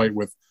for the fight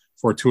with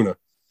Fortuna.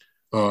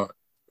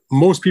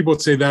 Most people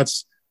would say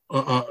that's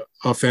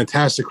a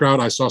fantastic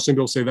crowd. I saw some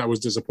people say that was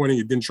disappointing.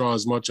 It didn't draw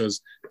as much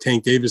as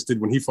Tank Davis did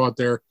when he fought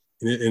there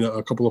in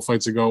a couple of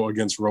fights ago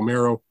against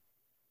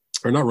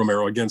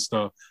against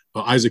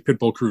Isaac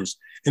Pitbull Cruz.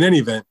 In any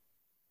event,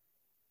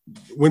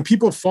 when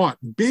people fought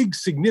big,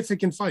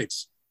 significant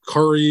fights,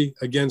 Curry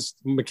against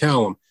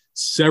McCallum,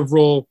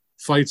 several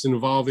fights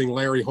involving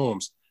Larry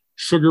Holmes,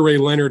 Sugar Ray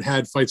Leonard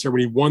had fights there when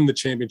he won the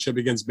championship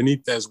against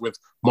Benitez, with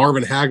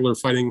Marvin Hagler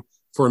fighting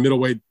for the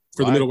middleweight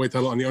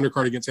title on the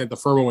undercard against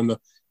Antifermo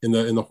in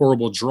the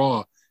horrible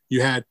draw.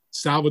 You had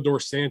Salvador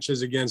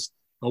Sanchez against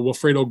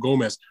Wilfredo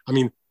Gomez. I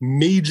mean,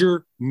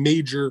 major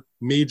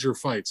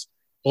fights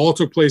all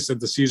took place at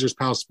the Caesars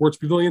Palace Sports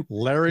Pavilion.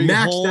 Larry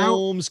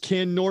Holmes,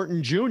 Ken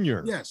Norton Jr.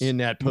 Yes. In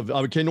that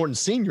Ken Norton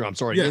Sr.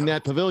 in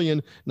that pavilion,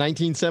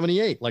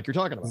 1978, like you're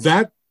talking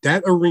about.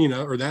 That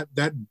arena or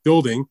that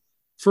building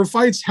for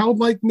fights held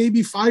like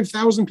maybe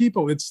 5,000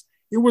 people. It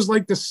was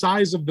like the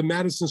size of the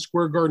Madison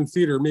Square Garden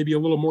Theater, maybe a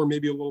little more,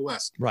 maybe a little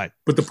less. Right.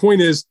 But the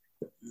point is,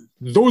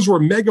 those were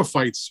mega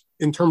fights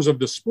in terms of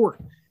the sport,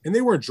 and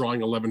they weren't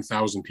drawing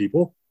 11,000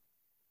 people.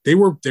 They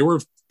were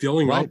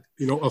filling up,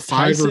 a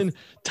five.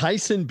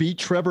 Tyson beat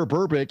Trevor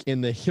Berbick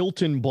in the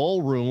Hilton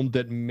Ballroom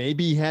that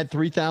maybe had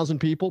 3,000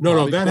 people.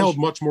 No, that held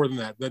much more than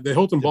that. The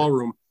Hilton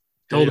Ballroom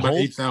held about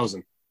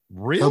 8,000.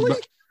 Really?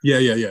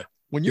 Yeah.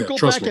 When you go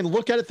back and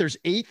look at it, there's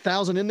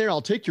 8,000 in there.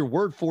 I'll take your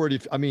word for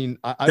it.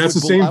 That's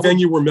the same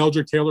venue where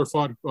Meldrick Taylor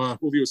fought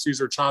Julio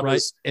Cesar Chavez,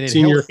 right? And it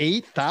Senior. held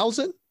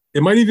 8,000.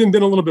 It might even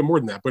been a little bit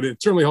more than that, but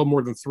it certainly held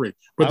more than 3.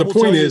 But the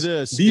point is,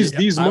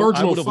 these marginal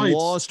I would have fights.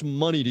 Lost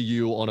money to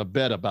you on a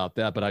bet about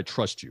that, but I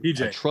trust you.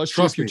 PJ, I trust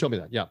you if you tell me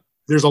that. Yeah.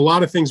 There's a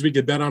lot of things we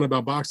could bet on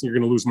about boxing. You're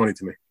going to lose money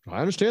to me.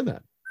 I understand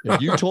that.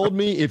 If you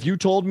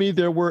told me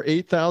there were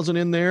 8,000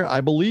 in there,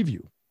 I believe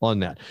you on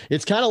that.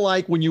 It's kind of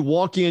like when you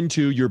walk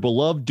into your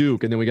beloved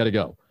Duke, and then we got to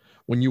go.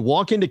 When you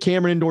walk into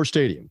Cameron Indoor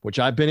Stadium, which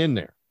I've been in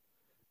there.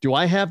 Do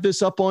I have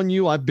this up on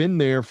you? I've been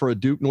there for a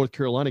Duke, North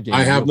Carolina game.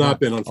 I have not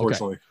been,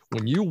 unfortunately. Okay.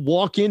 When you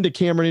walk into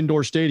Cameron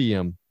Indoor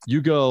Stadium,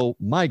 you go,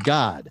 my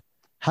God,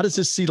 how does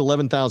this seat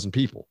 11,000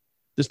 people?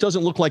 This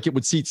doesn't look like it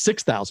would seat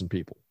 6,000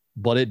 people,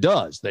 but it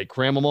does. They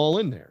cram them all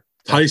in there.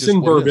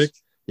 Tyson Berbick.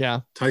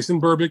 Yeah.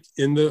 Tyson Berbick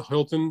in the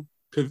Hilton.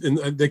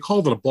 They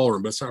called it a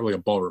ballroom, but it's not really a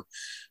ballroom.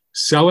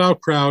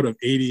 Sellout crowd of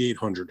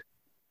 8,800.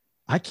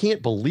 I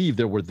can't believe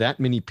there were that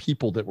many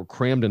people that were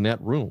crammed in that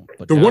room.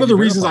 But one of the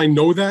reasons I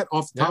know that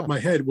off the top of my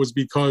head was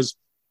because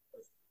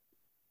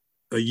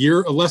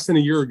less than a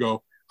year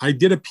ago, I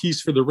did a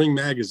piece for the Ring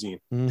magazine.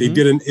 Mm-hmm. They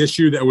did an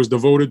issue that was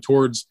devoted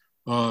towards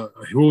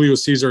Julio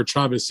Cesar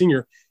Chavez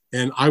Sr.,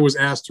 and I was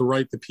asked to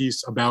write the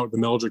piece about the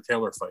Meldrick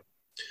Taylor fight.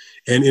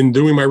 And in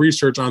doing my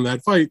research on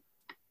that fight,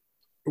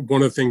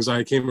 one of the things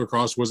I came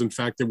across was, in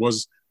fact, it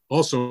was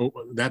also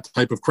that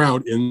type of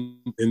crowd in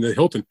the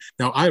Hilton.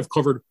 Now, I've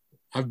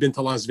been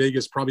to Las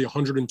Vegas probably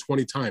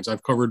 120 times.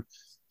 I've covered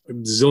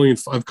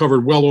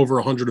well over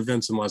 100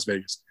 events in Las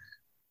Vegas.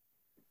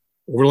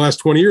 Over the last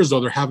 20 years, though,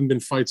 there haven't been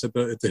fights at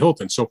the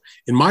Hilton. So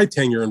in my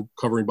tenure in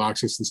covering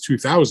boxing since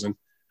 2000,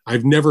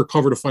 I've never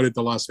covered a fight at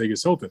the Las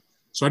Vegas Hilton.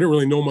 So I didn't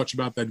really know much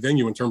about that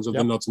venue in terms of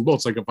the nuts and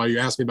bolts. Like if you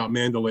asked me about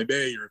Mandalay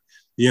Bay or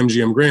the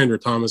MGM Grand or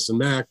Thomas and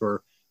Mack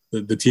or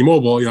the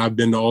T-Mobile, I've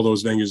been to all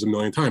those venues a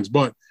million times.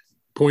 But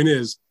point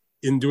is,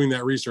 in doing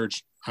that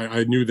research,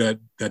 I knew that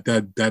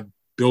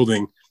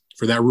building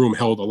for that room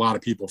held a lot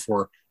of people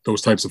for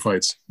those types of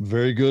fights.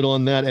 Very good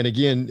on that. And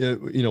again,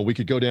 we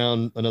could go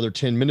down another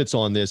 10 minutes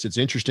on this. It's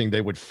interesting. They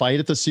would fight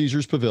at the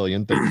Caesars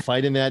Pavilion. They'd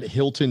fight in that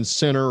Hilton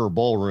Center or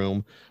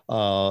ballroom,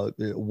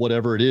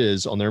 whatever it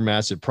is, on their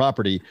massive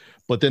property.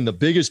 But then the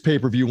biggest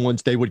pay-per-view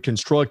ones, they would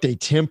construct a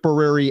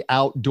temporary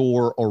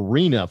outdoor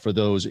arena for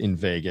those in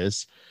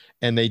Vegas.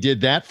 And they did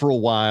that for a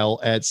while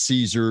at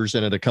Caesars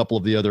and at a couple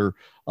of the other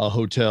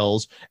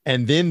hotels.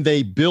 And then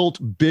they built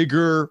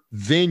bigger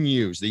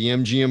venues, the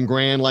MGM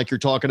Grand, like you're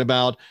talking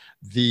about,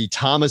 the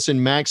Thomas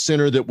and Mack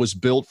Center that was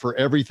built for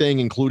everything,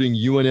 including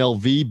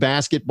UNLV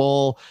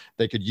basketball.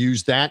 They could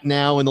use that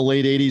now in the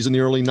late 80s and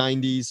the early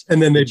 90s.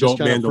 And then they built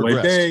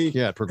Mandalay Bay.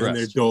 Yeah, it progressed.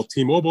 And they built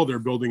T-Mobile. They're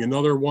building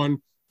another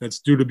one that's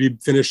due to be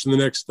finished in the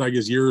next, I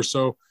guess, year or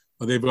so.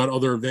 They've got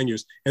other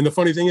venues. And the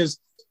funny thing is,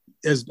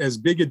 as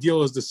big a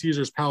deal as the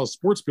Caesars Palace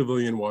Sports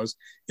Pavilion was,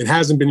 it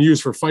hasn't been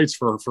used for fights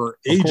for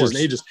ages and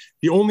ages.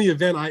 The only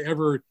event I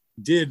ever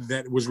did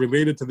that was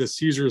related to the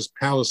Caesars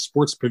Palace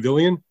Sports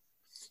Pavilion,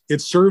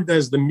 it served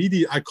as the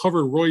media. I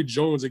covered Roy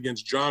Jones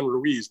against John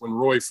Ruiz when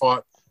Roy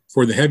fought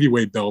for the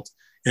heavyweight belt,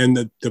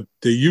 and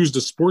they used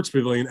the sports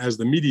pavilion as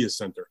the media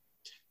center.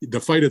 The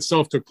fight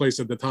itself took place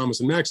at the Thomas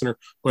and Mack Center,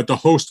 but the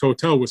host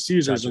hotel was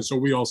Caesars. Gotcha. And so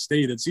we all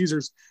stayed at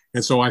Caesars.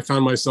 And so I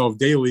found myself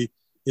daily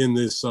in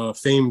this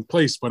famed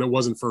place, but it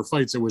wasn't for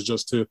fights. It was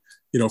just to,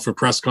 for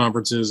press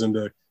conferences and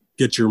to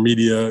get your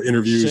media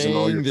interviews and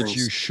all your things. That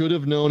you should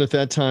have known at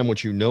that time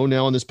what you know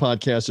now on this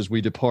podcast as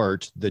we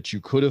depart, that you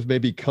could have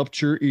maybe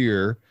cupped your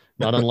ear,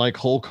 not unlike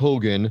Hulk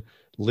Hogan,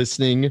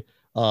 listening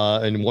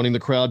and wanting the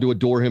crowd to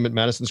adore him at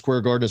Madison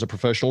Square Garden as a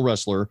professional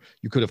wrestler.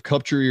 You could have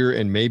cupped your ear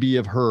and maybe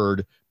have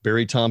heard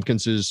Barry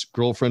Tompkins'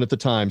 girlfriend at the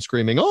time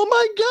screaming, "Oh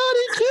my God,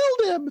 he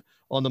killed him!"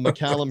 on the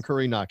McCallum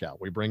Curry knockout.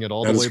 We bring it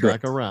all the way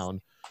back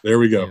around. There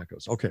we go.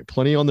 Okay,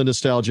 plenty on the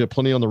nostalgia,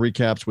 plenty on the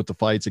recaps with the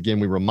fights. Again,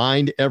 we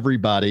remind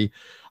everybody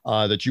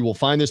that you will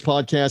find this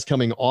podcast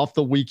coming off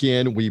the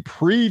weekend. We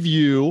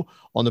preview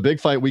on the Big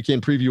Fight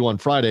Weekend preview on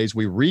Fridays.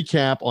 We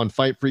recap on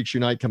Fight Freaks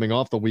Unite coming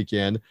off the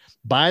weekend.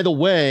 By the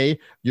way,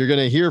 you're going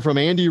to hear from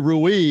Andy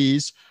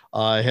Ruiz,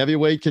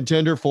 heavyweight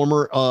contender,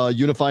 former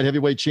unified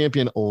heavyweight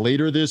champion,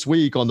 later this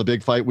week on the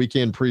Big Fight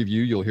Weekend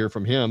preview. You'll hear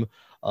from him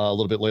a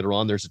little bit later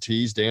on. There's a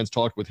tease. Dan's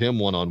talked with him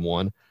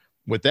one-on-one.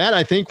 With that,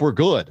 I think we're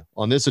good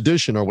on this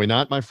edition. Are we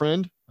not, my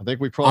friend? I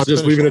think we probably. I'll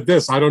just leave it at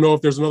this. I don't know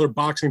if there's another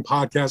boxing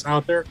podcast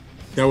out there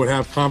that would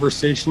have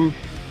conversation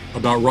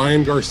about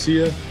Ryan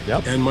Garcia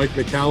and Mike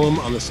McCallum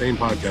on the same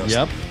podcast.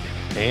 Yep.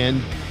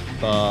 And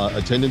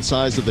attendance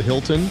size of the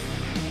Hilton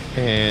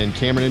and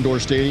Cameron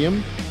Indoor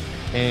Stadium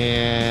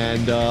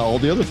and all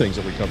the other things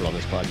that we covered on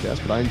this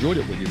podcast. But I enjoyed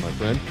it with you, my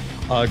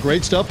friend.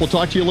 Great stuff. We'll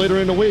talk to you later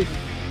in the week.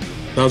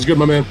 Sounds good,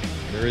 my man.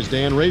 There is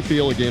Dan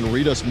Rayfield. Again,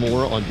 read us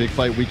more on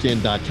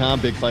BigFightWeekend.com.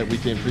 Big Fight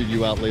Weekend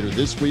preview out later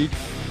this week.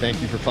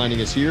 Thank you for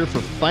finding us here for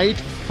Fight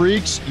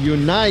Freaks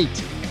Unite.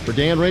 For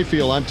Dan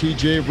Rayfield, I'm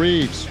TJ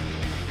Reeves.